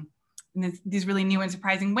new and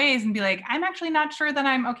surprising ways and be like, I'm actually not sure that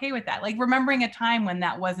I'm okay with that. Like remembering a time when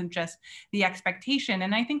that wasn't just the expectation.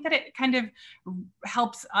 And I think that it kind of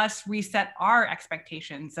helps us reset our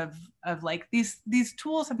expectations of like these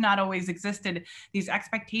tools have not always existed. These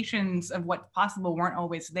expectations of what's possible weren't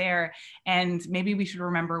always there. And maybe we should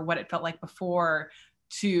remember what it felt like before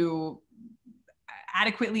to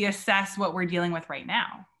adequately assess what we're dealing with right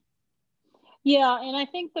now. Yeah, and I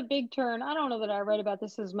think the big turn, I don't know that I write about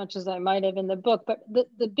this as much as I might have in the book, but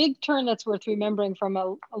the big turn that's worth remembering from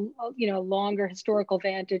a longer historical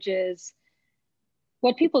vantage is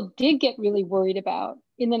what people did get really worried about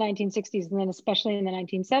in the 1960s and then especially in the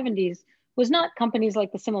 1970s was not companies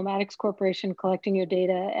like the Simulmatics Corporation collecting your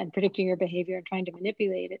data and predicting your behavior and trying to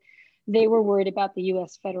manipulate it. They were worried about the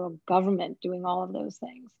US federal government doing all of those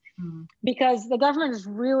things. Mm-hmm. Because the government is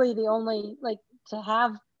really the only, like, to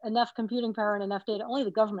have enough computing power and enough data, only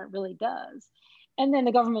the government really does. And then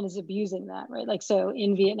the government is abusing that, right? Like, so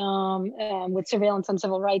in Vietnam, with surveillance on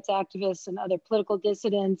civil rights activists and other political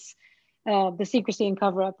dissidents, the secrecy and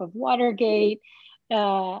cover-up of Watergate,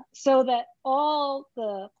 so that all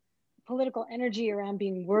the political energy around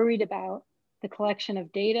being worried about the collection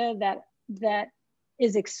of data that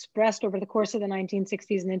is expressed over the course of the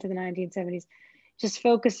 1960s and into the 1970s just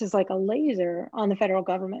focuses like a laser on the federal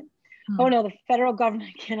government. Oh no, the federal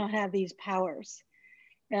government cannot have these powers.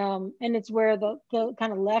 And it's where the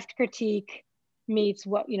kind of left critique meets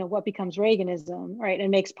what becomes Reaganism, right?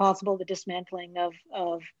 And makes possible the dismantling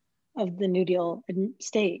of the New Deal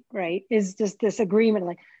state, right? Is just this agreement,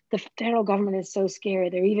 like the federal government is so scary.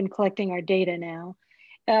 They're even collecting our data now.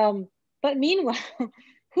 But meanwhile,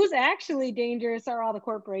 who's actually dangerous are all the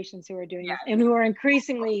corporations who are doing this and who are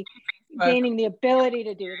increasingly gaining the ability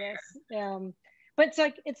to do this. But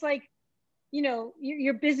it's like,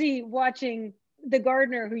 you're busy watching the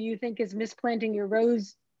gardener who you think is misplanting your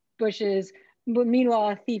rose bushes But meanwhile,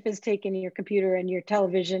 a thief has taken your computer and your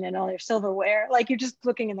television and all your silverware. Like, you're just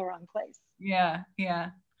looking in the wrong place. Yeah,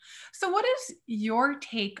 yeah. So what is your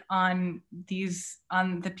take on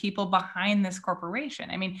the people behind this corporation?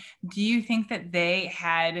 I mean, do you think that they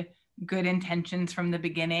had good intentions from the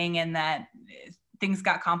beginning and that things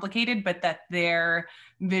got complicated, but that their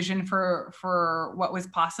vision for what was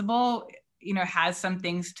possible, has some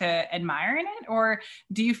things to admire in it? Or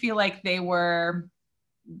do you feel like they were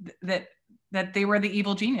that they were the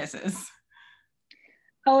evil geniuses?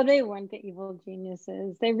 Oh, they weren't the evil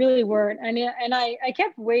geniuses. They really weren't. And I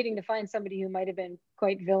kept waiting to find somebody who might have been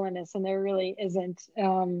quite villainous, and there really isn't.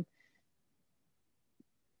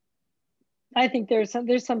 I think there's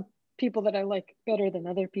some people that I like better than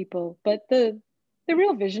other people, but the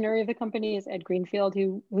real visionary of the company is Ed Greenfield,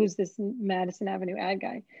 who's this Madison Avenue ad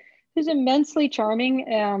guy, who's immensely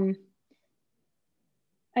charming.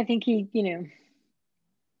 I think he,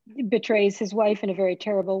 betrays his wife in a very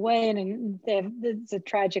terrible way, and it's a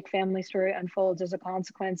tragic family story unfolds as a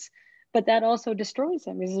consequence. But that also destroys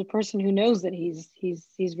him. He's a person who knows that he's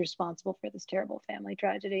responsible for this terrible family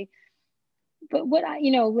tragedy. But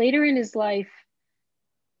later in his life,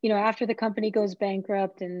 after the company goes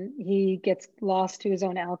bankrupt and he gets lost to his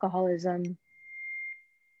own alcoholism,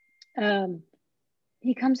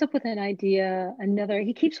 he comes up with an idea.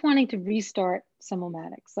 He keeps wanting to restart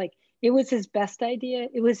Simulmatics. Like, it was his best idea.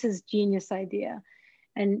 It was his genius idea.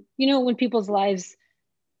 And when people's lives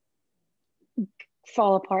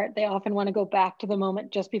fall apart, they often want to go back to the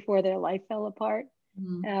moment just before their life fell apart.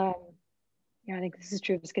 Mm-hmm. I think this is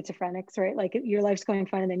true of schizophrenics, right? Like, your life's going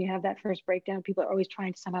fine and then you have that first breakdown. People are always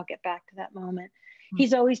trying to somehow get back to that moment. Mm-hmm.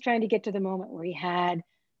 He's always trying to get to the moment where he had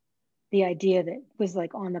the idea that was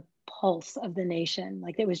like on the pulse of the nation.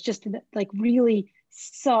 Like, it was just like really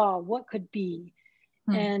saw what could be.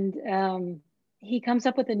 Mm-hmm. And he comes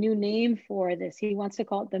up with a new name for this. He wants to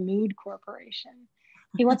call it the Mood Corporation.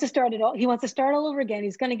 He wants to start it all. He wants to start all over again.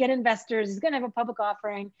 He's going to get investors. He's going to have a public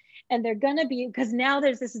offering, and they're going to be, because now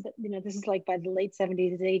this is like by the late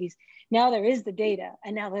 70s, 80s. Now there is the data,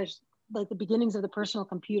 and now there's like the beginnings of the personal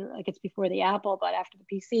computer. Like, it's before the Apple, but after the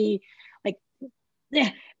PC. Like,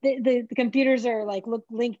 the computers are like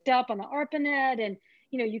linked up on the ARPANET, and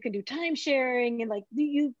you can do time sharing, and like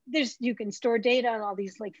you can store data on all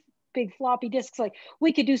these like big floppy disks. Like,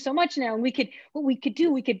 we could do so much now, and we could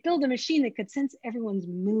build a machine that could sense everyone's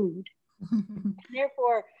mood. And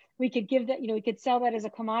therefore we could give that, we could sell that as a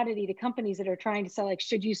commodity to companies that are trying to sell, like,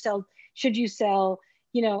 should you sell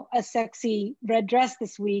a sexy red dress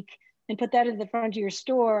this week and put that in the front of your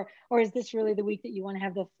store, or is this really the week that you want to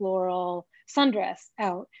have the floral sundress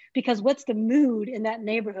out? Because what's the mood in that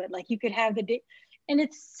neighborhood? Like, you could have and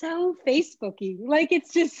it's so Facebooky. Like,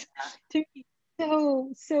 it's just, to me,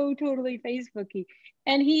 so totally Facebooky.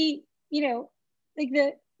 And he, like,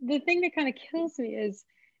 the thing that kind of kills me is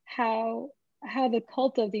how the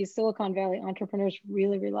cult of these Silicon Valley entrepreneurs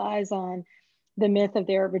really relies on the myth of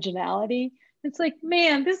their originality. It's like,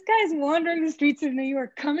 man, this guy's wandering the streets of New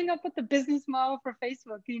York, coming up with the business model for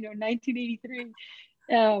Facebook, 1983.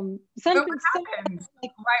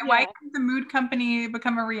 Why didn't the Mood Company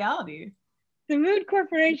become a reality? The Mood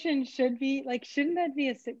Corporation shouldn't that be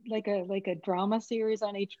a drama series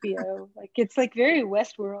on HBO? Like, it's like very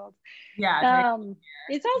Westworld. Yeah.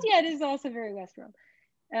 It is also very Westworld.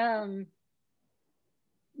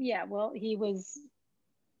 Well, he was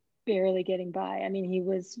barely getting by. I mean, he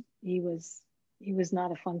was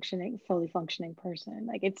not a fully functioning person.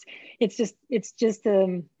 Like, it's just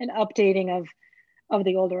an updating of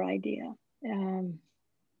the older idea. It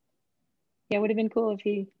would have been cool if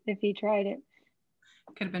he tried it.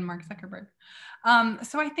 Could have been Mark Zuckerberg.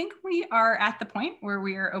 So I think we are at the point where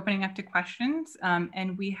we are opening up to questions,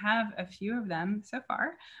 and we have a few of them so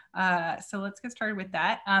far. So let's get started with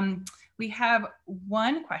that. We have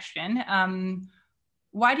one question.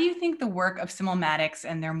 Why do you think the work of Simulmatics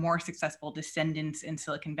and their more successful descendants in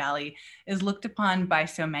Silicon Valley is looked upon by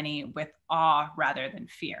so many with awe rather than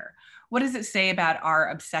fear? What does it say about our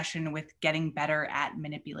obsession with getting better at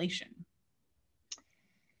manipulation?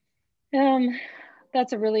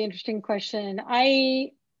 That's a really interesting question.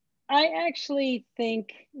 I actually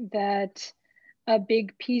think that a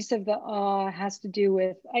big piece of the awe has to do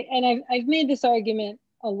with, I've made this argument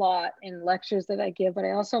a lot in lectures that I give, but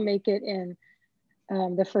I also make it in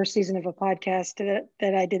the first season of a podcast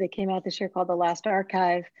that I did that came out this year called The Last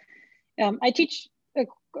Archive. I teach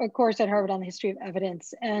a course at Harvard on the history of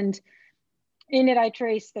evidence, and in it I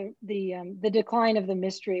trace the decline of the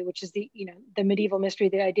mystery, which is the medieval mystery,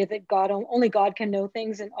 the idea that only God can know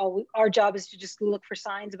things, and our job is to just look for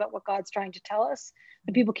signs about what God's trying to tell us,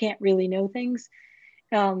 but people can't really know things.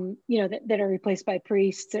 that are replaced by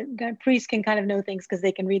priests. Priests can kind of know things because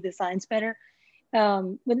they can read the signs better.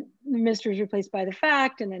 When the mystery is replaced by the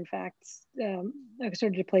fact, and then facts are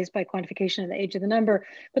sort of replaced by quantification of the age of the number,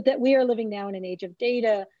 but that we are living now in an age of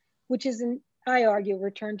data, which is, I argue, a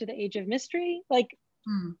return to the age of mystery. Like,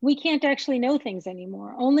 we can't actually know things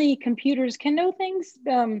anymore. Only computers can know things.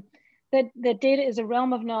 That data is a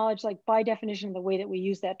realm of knowledge, like by definition, the way that we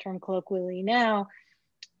use that term colloquially now.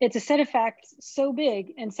 It's a set of facts so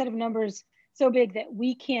big and set of numbers so big that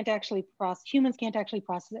we can't actually process, humans can't actually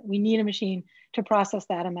process it. We need a machine to process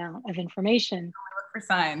that amount of information. Look for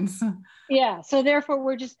signs. Yeah, so therefore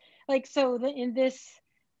we're just like, in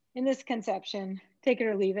this conception, take it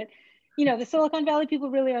or leave it, the Silicon Valley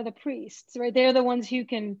people really are the priests, right? They're the ones who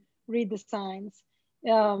can read the signs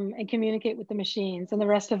and communicate with the machines. And the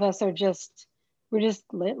rest of us we're just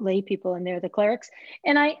lay people, and they're the clerics.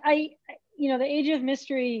 And the age of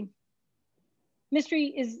mystery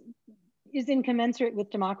is incommensurate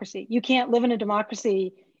with democracy. You can't live in a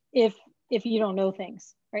democracy if you don't know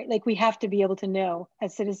things, right? Like, we have to be able to know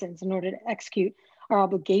as citizens in order to execute our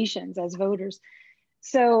obligations as voters.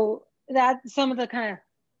 So that some of the kind of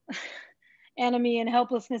enemy and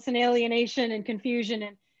helplessness and alienation and confusion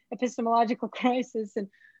and epistemological crisis and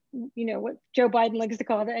what Joe Biden likes to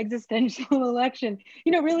call the existential election,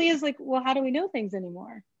 really is like, well, how do we know things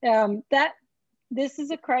anymore? That this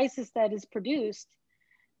is a crisis that is produced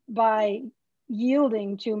by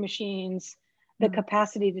yielding to machines the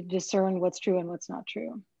capacity to discern what's true and what's not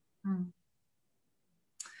true.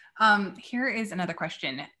 Here is another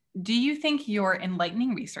question. Do you think your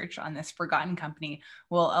enlightening research on this forgotten company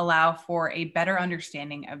will allow for a better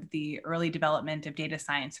understanding of the early development of data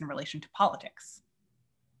science in relation to politics?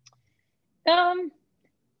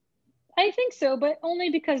 I think so, but only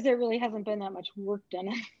because there really hasn't been that much work done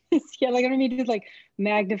on this yet. Like, I don't mean to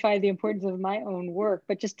magnify the importance of my own work,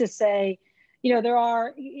 but just to say, there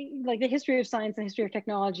are the history of science and history of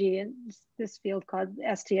technology, and this field called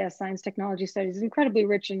STS, Science Technology Studies, is incredibly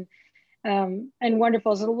rich and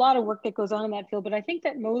wonderful. There's a lot of work that goes on in that field, but I think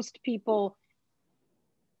that most people,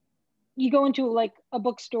 you go into a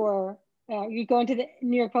bookstore, you go into the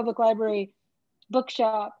New York Public Library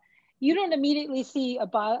bookshop, you don't immediately see a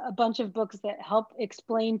bunch of books that help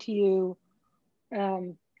explain to you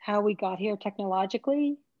how we got here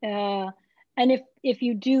technologically. And if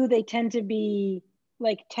you do, they tend to be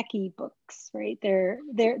techie books, right? There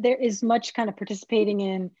is much kind of participating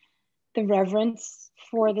in the reverence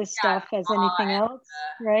for this stuff as anything else,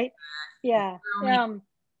 right? Yeah.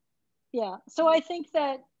 Yeah. So I think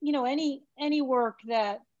that, any work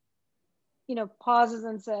that, pauses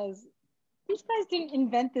and says, these guys didn't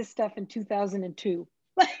invent this stuff in 2002.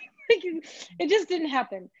 It just didn't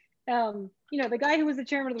happen. The guy who was the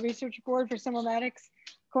chairman of the research board for Simulmatics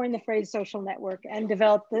coined the phrase social network and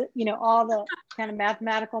developed all the kind of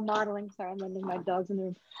mathematical modeling. Sorry, I'm letting my dogs in the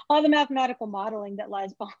room. All the mathematical modeling that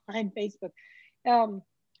lies behind Facebook.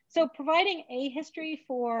 So providing a history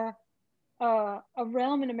for a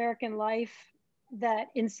realm in American life that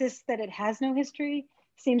insists that it has no history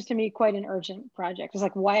seems to me quite an urgent project. It's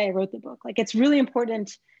why I wrote the book. It's really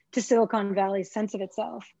important to Silicon Valley's sense of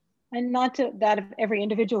itself, and not to that of every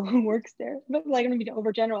individual who works there. But I don't mean to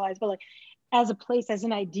overgeneralize, but as a place, as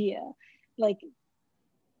an idea,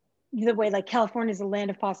 the way California is a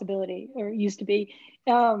land of possibility, or used to be.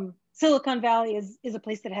 Silicon Valley is a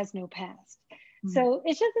place that has no past. So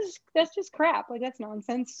that's just crap. That's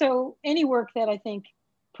nonsense. So any work that I think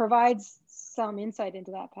provides some insight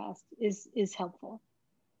into that past is helpful.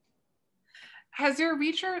 Has your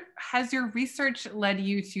research led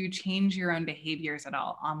you to change your own behaviors at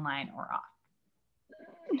all, online or off?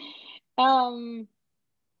 No.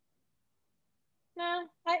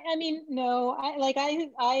 I mean, no. I'm actually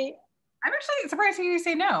surprised to hear you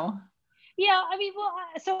say no. Yeah, I mean,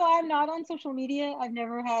 so I'm not on social media. I've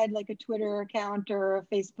never had a Twitter account or a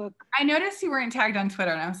Facebook. I noticed you weren't tagged on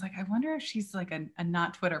Twitter, and I was like, I wonder if she's a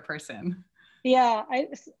not Twitter person. Yeah,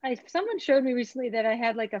 someone showed me recently that I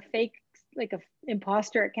had a fake, a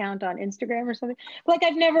imposter account on Instagram or something.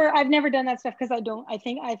 I've never done that stuff because I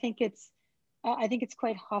think it's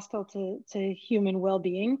quite hostile to human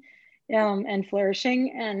well-being and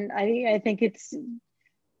flourishing, and I think it's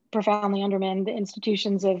profoundly undermined the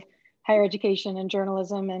institutions of higher education and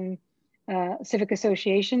journalism and civic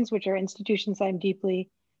associations, which are institutions I'm deeply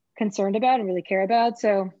concerned about and really care about.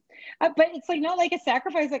 So, but it's not a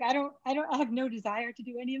sacrifice. I have no desire to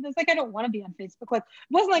do any of this. I don't want to be on Facebook. It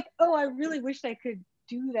wasn't oh, I really wished I could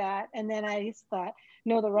do that. And then I just thought,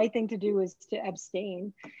 no, the right thing to do is to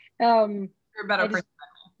abstain. You're a better person.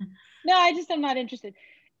 No, I'm not interested.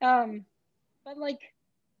 But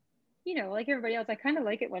you know, like everybody else, I kind of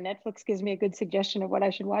like it when Netflix gives me a good suggestion of what I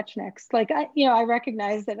should watch next. Like, you know, I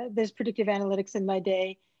recognize that there's predictive analytics in my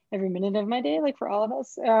day, every minute of my day, like for all of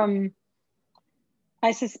us.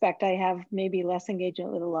 I suspect I have maybe less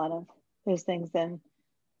engagement with a lot of those things than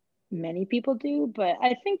many people do, but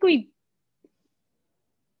I think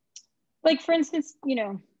like, for instance, you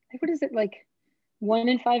know, what is it, like 1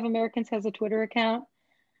 in 5 Americans has a Twitter account.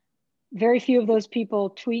 Very few of those people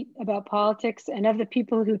tweet about politics. And of the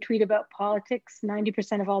people who tweet about politics,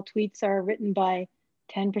 90% of all tweets are written by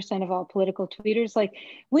 10% of all political tweeters. Like,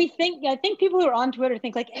 I think people who are on Twitter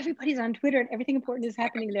think like everybody's on Twitter and everything important is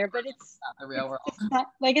happening there, but it's not the real world.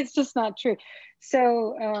 It's just not true.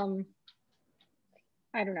 So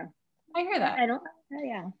I don't know. I hear that. I don't,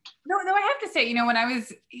 yeah. No, I have to say, you know, when I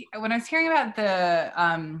was hearing about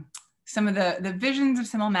the some of the visions of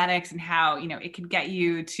Simulmatics and how, you know, it could get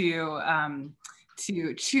you to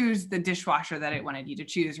choose the dishwasher that it wanted you to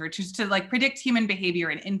choose, or just to like predict human behavior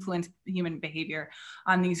and influence human behavior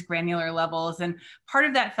on these granular levels. And part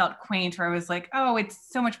of that felt quaint, where I was like, oh,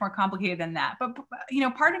 it's so much more complicated than that. But, you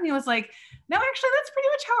know, part of me was like, no, actually, that's pretty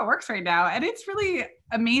much how it works right now. And it's really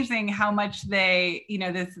amazing how much they, you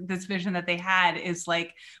know, this vision that they had is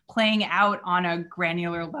like playing out on a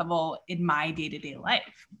granular level in my day-to-day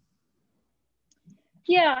life.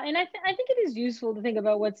 Yeah, and I think it is useful to think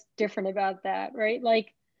about what's different about that, right?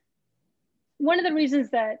 Like, one of the reasons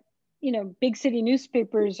that, you know, big city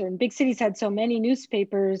newspapers, or big cities had so many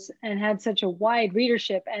newspapers and had such a wide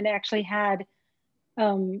readership and actually had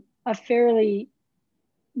a fairly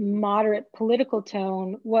moderate political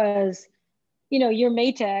tone was, you know, your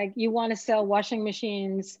Maytag, you want to sell washing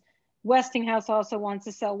machines. Westinghouse also wants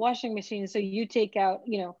to sell washing machines. So you take out,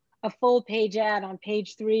 you know, a full page ad on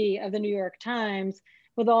page 3 of the New York Times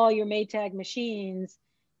with all your Maytag machines.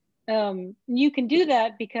 You can do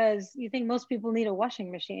that because you think most people need a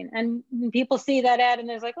washing machine. And when people see that ad and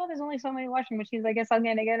there's like, oh, there's only so many washing machines, I guess I'm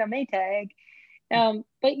gonna get a Maytag.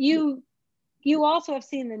 But you also have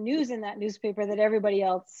seen the news in that newspaper that everybody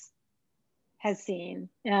else has seen,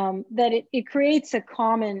 that it creates a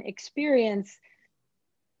common experience,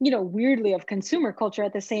 you know, weirdly, of consumer culture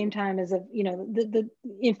at the same time as of, you know, the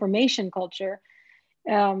information culture.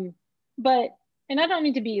 But, and I don't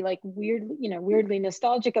need to be like weirdly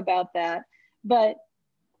nostalgic about that, but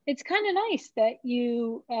it's kind of nice that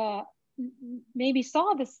you maybe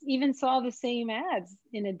saw the same ads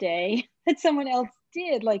in a day that someone else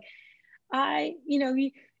did. Like,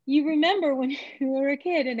 you remember when you were a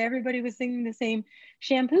kid and everybody was singing the same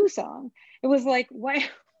shampoo song. It was like, why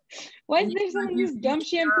is there some of this dumb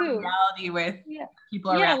shampoo? Reality with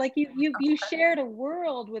people around. Yeah, like you shared a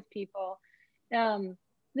world with people.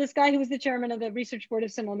 This guy who was the chairman of the research board of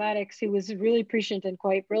Simulmatics, who was really prescient and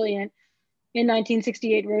quite brilliant, in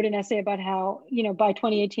 1968 wrote an essay about how, you know, by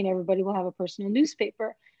 2018 everybody will have a personal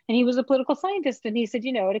newspaper. And he was a political scientist, and he said,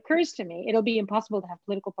 you know, it occurs to me it'll be impossible to have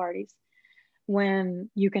political parties when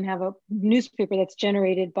you can have a newspaper that's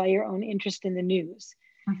generated by your own interest in the news.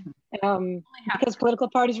 Because political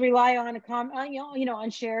parties rely on on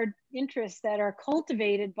shared interests that are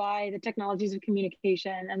cultivated by the technologies of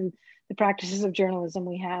communication and the practices of journalism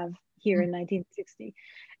we have here in 1960.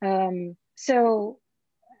 So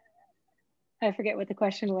I forget what the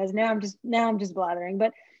question was. Now I'm just blathering,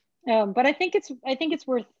 but I think it's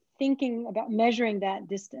worth thinking about measuring that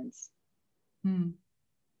distance.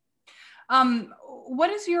 What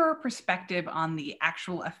is your perspective on the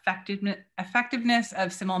actual effectiveness of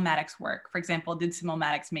Simulmatics work? For example, did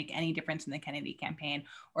Simulmatics make any difference in the Kennedy campaign,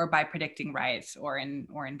 or by predicting riots, or in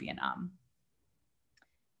Vietnam?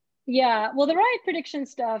 Yeah, well, the riot prediction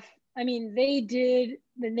stuff, I mean, they did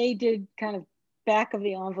kind of back of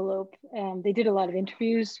the envelope. They did a lot of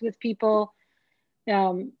interviews with people,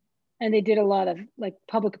 and they did a lot of like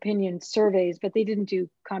public opinion surveys, but they didn't do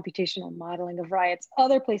computational modeling of riots.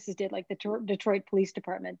 Other places did, like the Detroit Police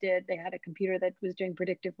Department did. They had a computer that was doing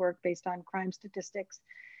predictive work based on crime statistics.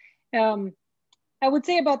 I would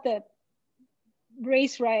say about the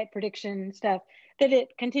race riot prediction stuff that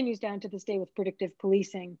it continues down to this day with predictive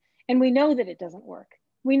policing. And we know that it doesn't work.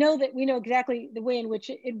 We know exactly the way in which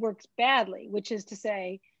it works badly, which is to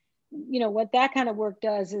say, you know, what that kind of work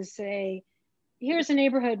does is say, here's a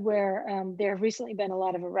neighborhood where there have recently been a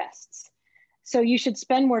lot of arrests. So you should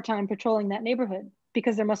spend more time patrolling that neighborhood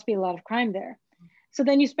because there must be a lot of crime there. So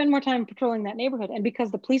then you spend more time patrolling that neighborhood. And because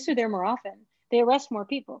the police are there more often, they arrest more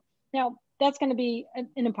people. Now, that's going to be an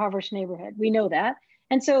impoverished neighborhood. We know that.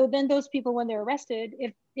 And so then those people, when they're arrested,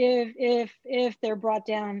 if they're brought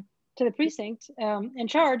down to the precinct and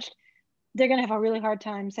charged, they're going to have a really hard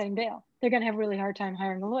time setting bail. They're going to have a really hard time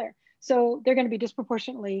hiring a lawyer. So they're going to be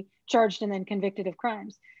disproportionately charged and then convicted of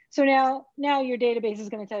crimes. So now your database is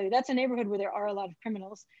going to tell you that's a neighborhood where there are a lot of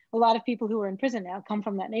criminals. A lot of people who are in prison now come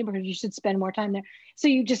from that neighborhood. You should spend more time there. So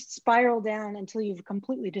you just spiral down until you've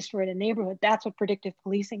completely destroyed a neighborhood. That's what predictive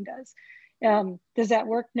policing does. Does that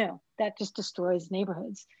work? No, that just destroys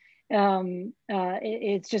neighborhoods.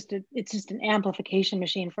 It's just an amplification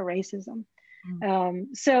machine for racism.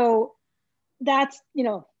 So that's,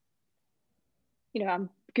 I'm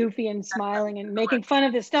goofy and smiling and making fun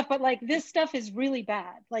of this stuff, but like this stuff is really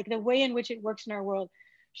bad. Like the way in which it works in our world.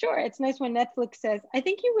 Sure, it's nice when Netflix says, I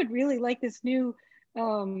think you would really like this new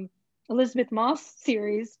Elizabeth Moss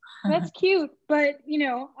series. That's cute, but I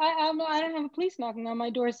don't have a police knocking on my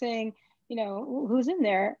door saying, who's in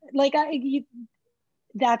there. Like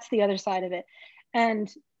that's the other side of it. And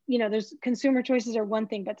there's consumer choices are one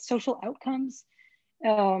thing, but social outcomes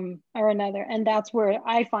are another. And that's where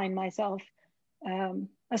I find myself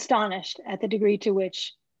astonished at the degree to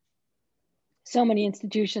which so many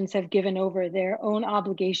institutions have given over their own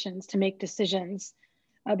obligations to make decisions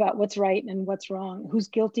about what's right and what's wrong, who's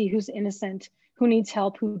guilty, who's innocent, who needs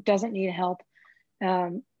help, who doesn't need help,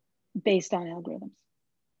 based on algorithms.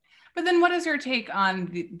 But then what is your take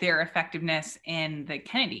on their effectiveness in the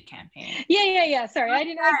Kennedy campaign? Yeah. Sorry, I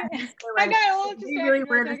got all just really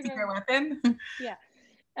were the secret weapon. Yeah.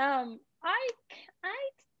 I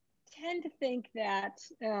tend to think that,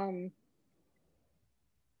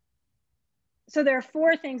 so there are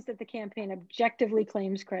four things that the campaign objectively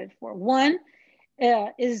claims credit for. One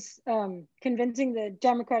is convincing the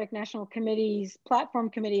Democratic National Committee's platform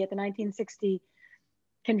committee at the 1960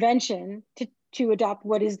 convention to adopt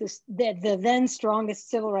what is the then strongest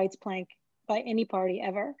civil rights plank by any party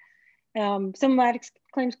ever. Simulmatics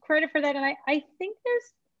claims credit for that, and I think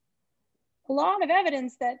there's a lot of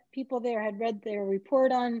evidence that people there had read their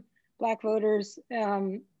report on Black voters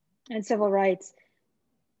and civil rights.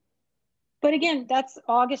 But again, that's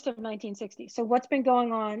August of 1960. So what's been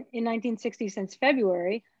going on in 1960 since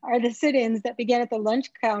February are the sit-ins that began at the lunch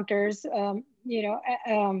counters,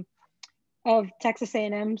 of Texas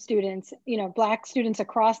A&M students. Black students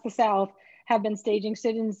across the South have been staging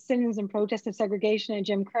sit-ins in protest of segregation and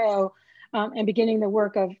Jim Crow, and beginning the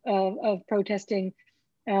work of protesting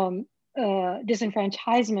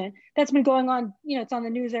disenfranchisement. That's been going on. It's on the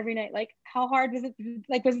news every night. Like, how hard was it?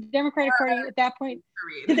 Like, was the Democratic Party at that point?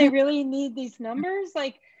 Did they really need these numbers?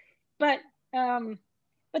 But then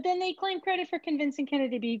they claim credit for convincing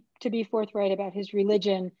Kennedy to be forthright about his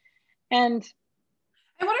religion, and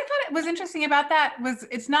what I thought was interesting about that was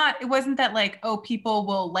it wasn't that like, oh, people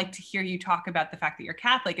will like to hear you talk about the fact that you're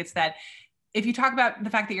Catholic. It's that if you talk about the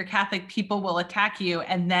fact that you're Catholic, people will attack you,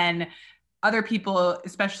 and then other people,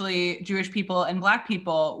 especially Jewish people and Black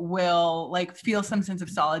people, will like feel some sense of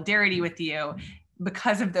solidarity with you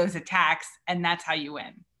because of those attacks, and that's how you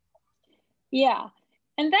win. Yeah.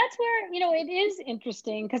 And that's where, it is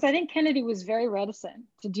interesting, because I think Kennedy was very reticent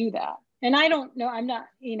to do that. And I don't know, I'm not,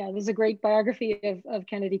 there's a great biography of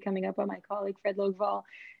Kennedy coming up by my colleague, Fred Logval.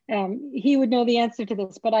 He would know the answer to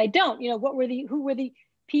this, but I don't. Who were the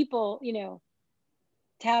people,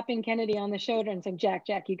 tapping Kennedy on the shoulder and saying, Jack,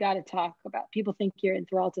 you got to talk about, people think you're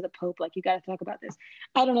enthralled to the Pope, like you got to talk about this.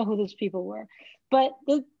 I don't know who those people were, but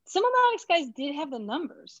the Simulmatics guys did have the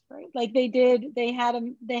numbers, right? Like they had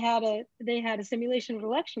a simulation of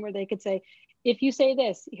election where they could say, if you say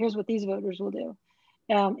this, here's what these voters will do.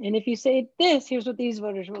 And if you say this, here's what these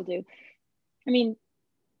voters will do. I mean,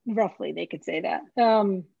 roughly they could say that.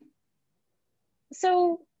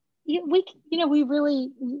 So we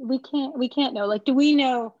can't know. Like, do we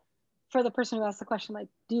know, for the person who asked the question, like,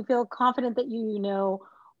 do you feel confident that you know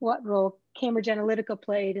what role Cambridge Analytica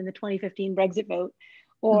played in the 2015 Brexit vote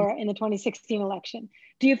or in the 2016 election?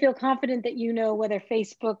 Do you feel confident that you know whether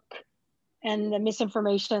Facebook and the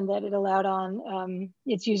misinformation that it allowed on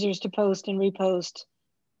its users to post and repost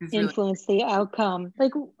influence the outcome?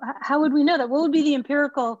 Like, how would we know that? What would be the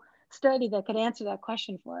empirical study that could answer that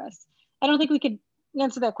question for us? I don't think we could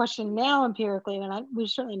answer that question now empirically, and we're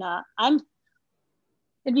certainly not.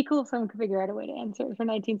 It'd be cool if someone could figure out a way to answer it for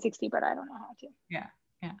 1960, but I don't know how to. Yeah.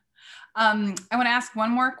 I want to ask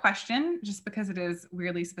one more question, just because it is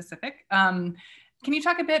weirdly specific. Can you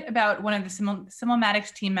talk a bit about one of the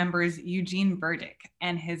Simulmatics team members, Eugene Burdick,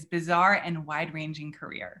 and his bizarre and wide-ranging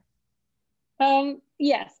career?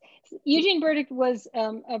 Yes. Eugene Burdick was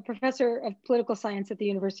a professor of political science at the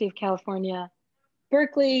University of California,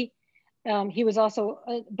 Berkeley. He was also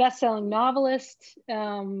a best-selling novelist,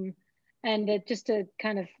 and just a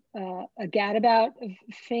kind of a gadabout of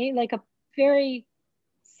fame, like a very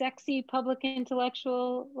sexy public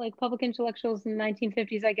intellectual, like public intellectuals in the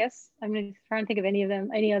 1950s, I guess. I'm trying to think of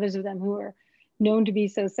any others of them who known to be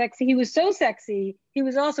so sexy. He was so sexy. He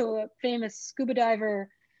was also a famous scuba diver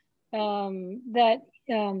that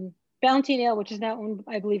Ballantine Ale, which is now owned,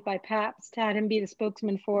 I believe, by Pabst, had him be the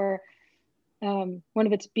spokesman for one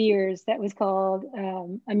of its beers that was called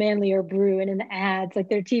a manlier brew. And in the ads, like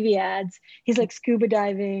their TV ads, he's like scuba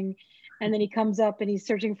diving, and then he comes up and he's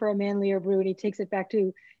searching for a manlier brew, and he takes it back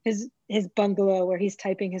to his bungalow where he's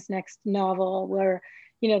typing his next novel, where,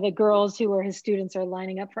 you know, the girls who are his students are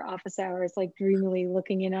lining up for office hours, like dreamily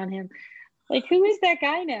looking in on him. Like, who is that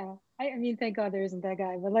guy now? I mean, thank God there isn't that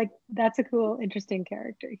guy, but like, that's a cool, interesting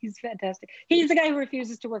character. He's fantastic. He's the guy who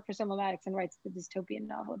refuses to work for Simulmatics and writes the dystopian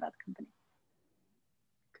novel about the company.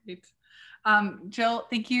 Great. Jill,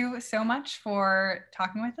 thank you so much for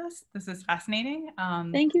talking with us. This is fascinating.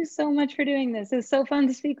 Thank you so much for doing this. It's so fun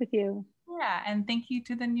to speak with you. Yeah, and thank you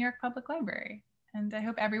to the New York Public Library. And I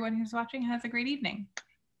hope everyone who's watching has a great evening.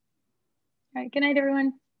 All right, good night,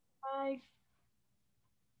 everyone. Bye.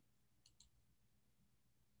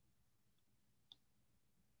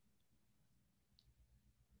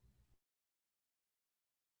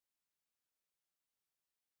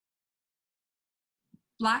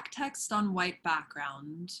 Black text on white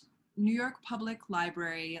background, New York Public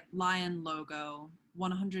Library lion logo,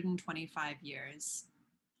 125 years.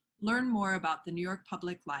 Learn more about the New York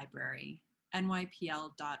Public Library,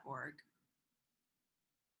 nypl.org.